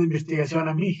objeto de investigación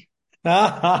a mí.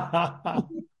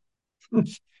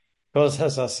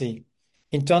 Cosas así.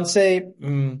 Entonces,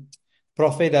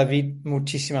 profe David,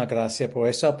 muchísimas gracias por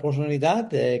esa oportunidad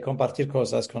de compartir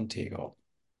cosas contigo.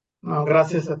 No,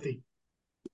 gracias a ti.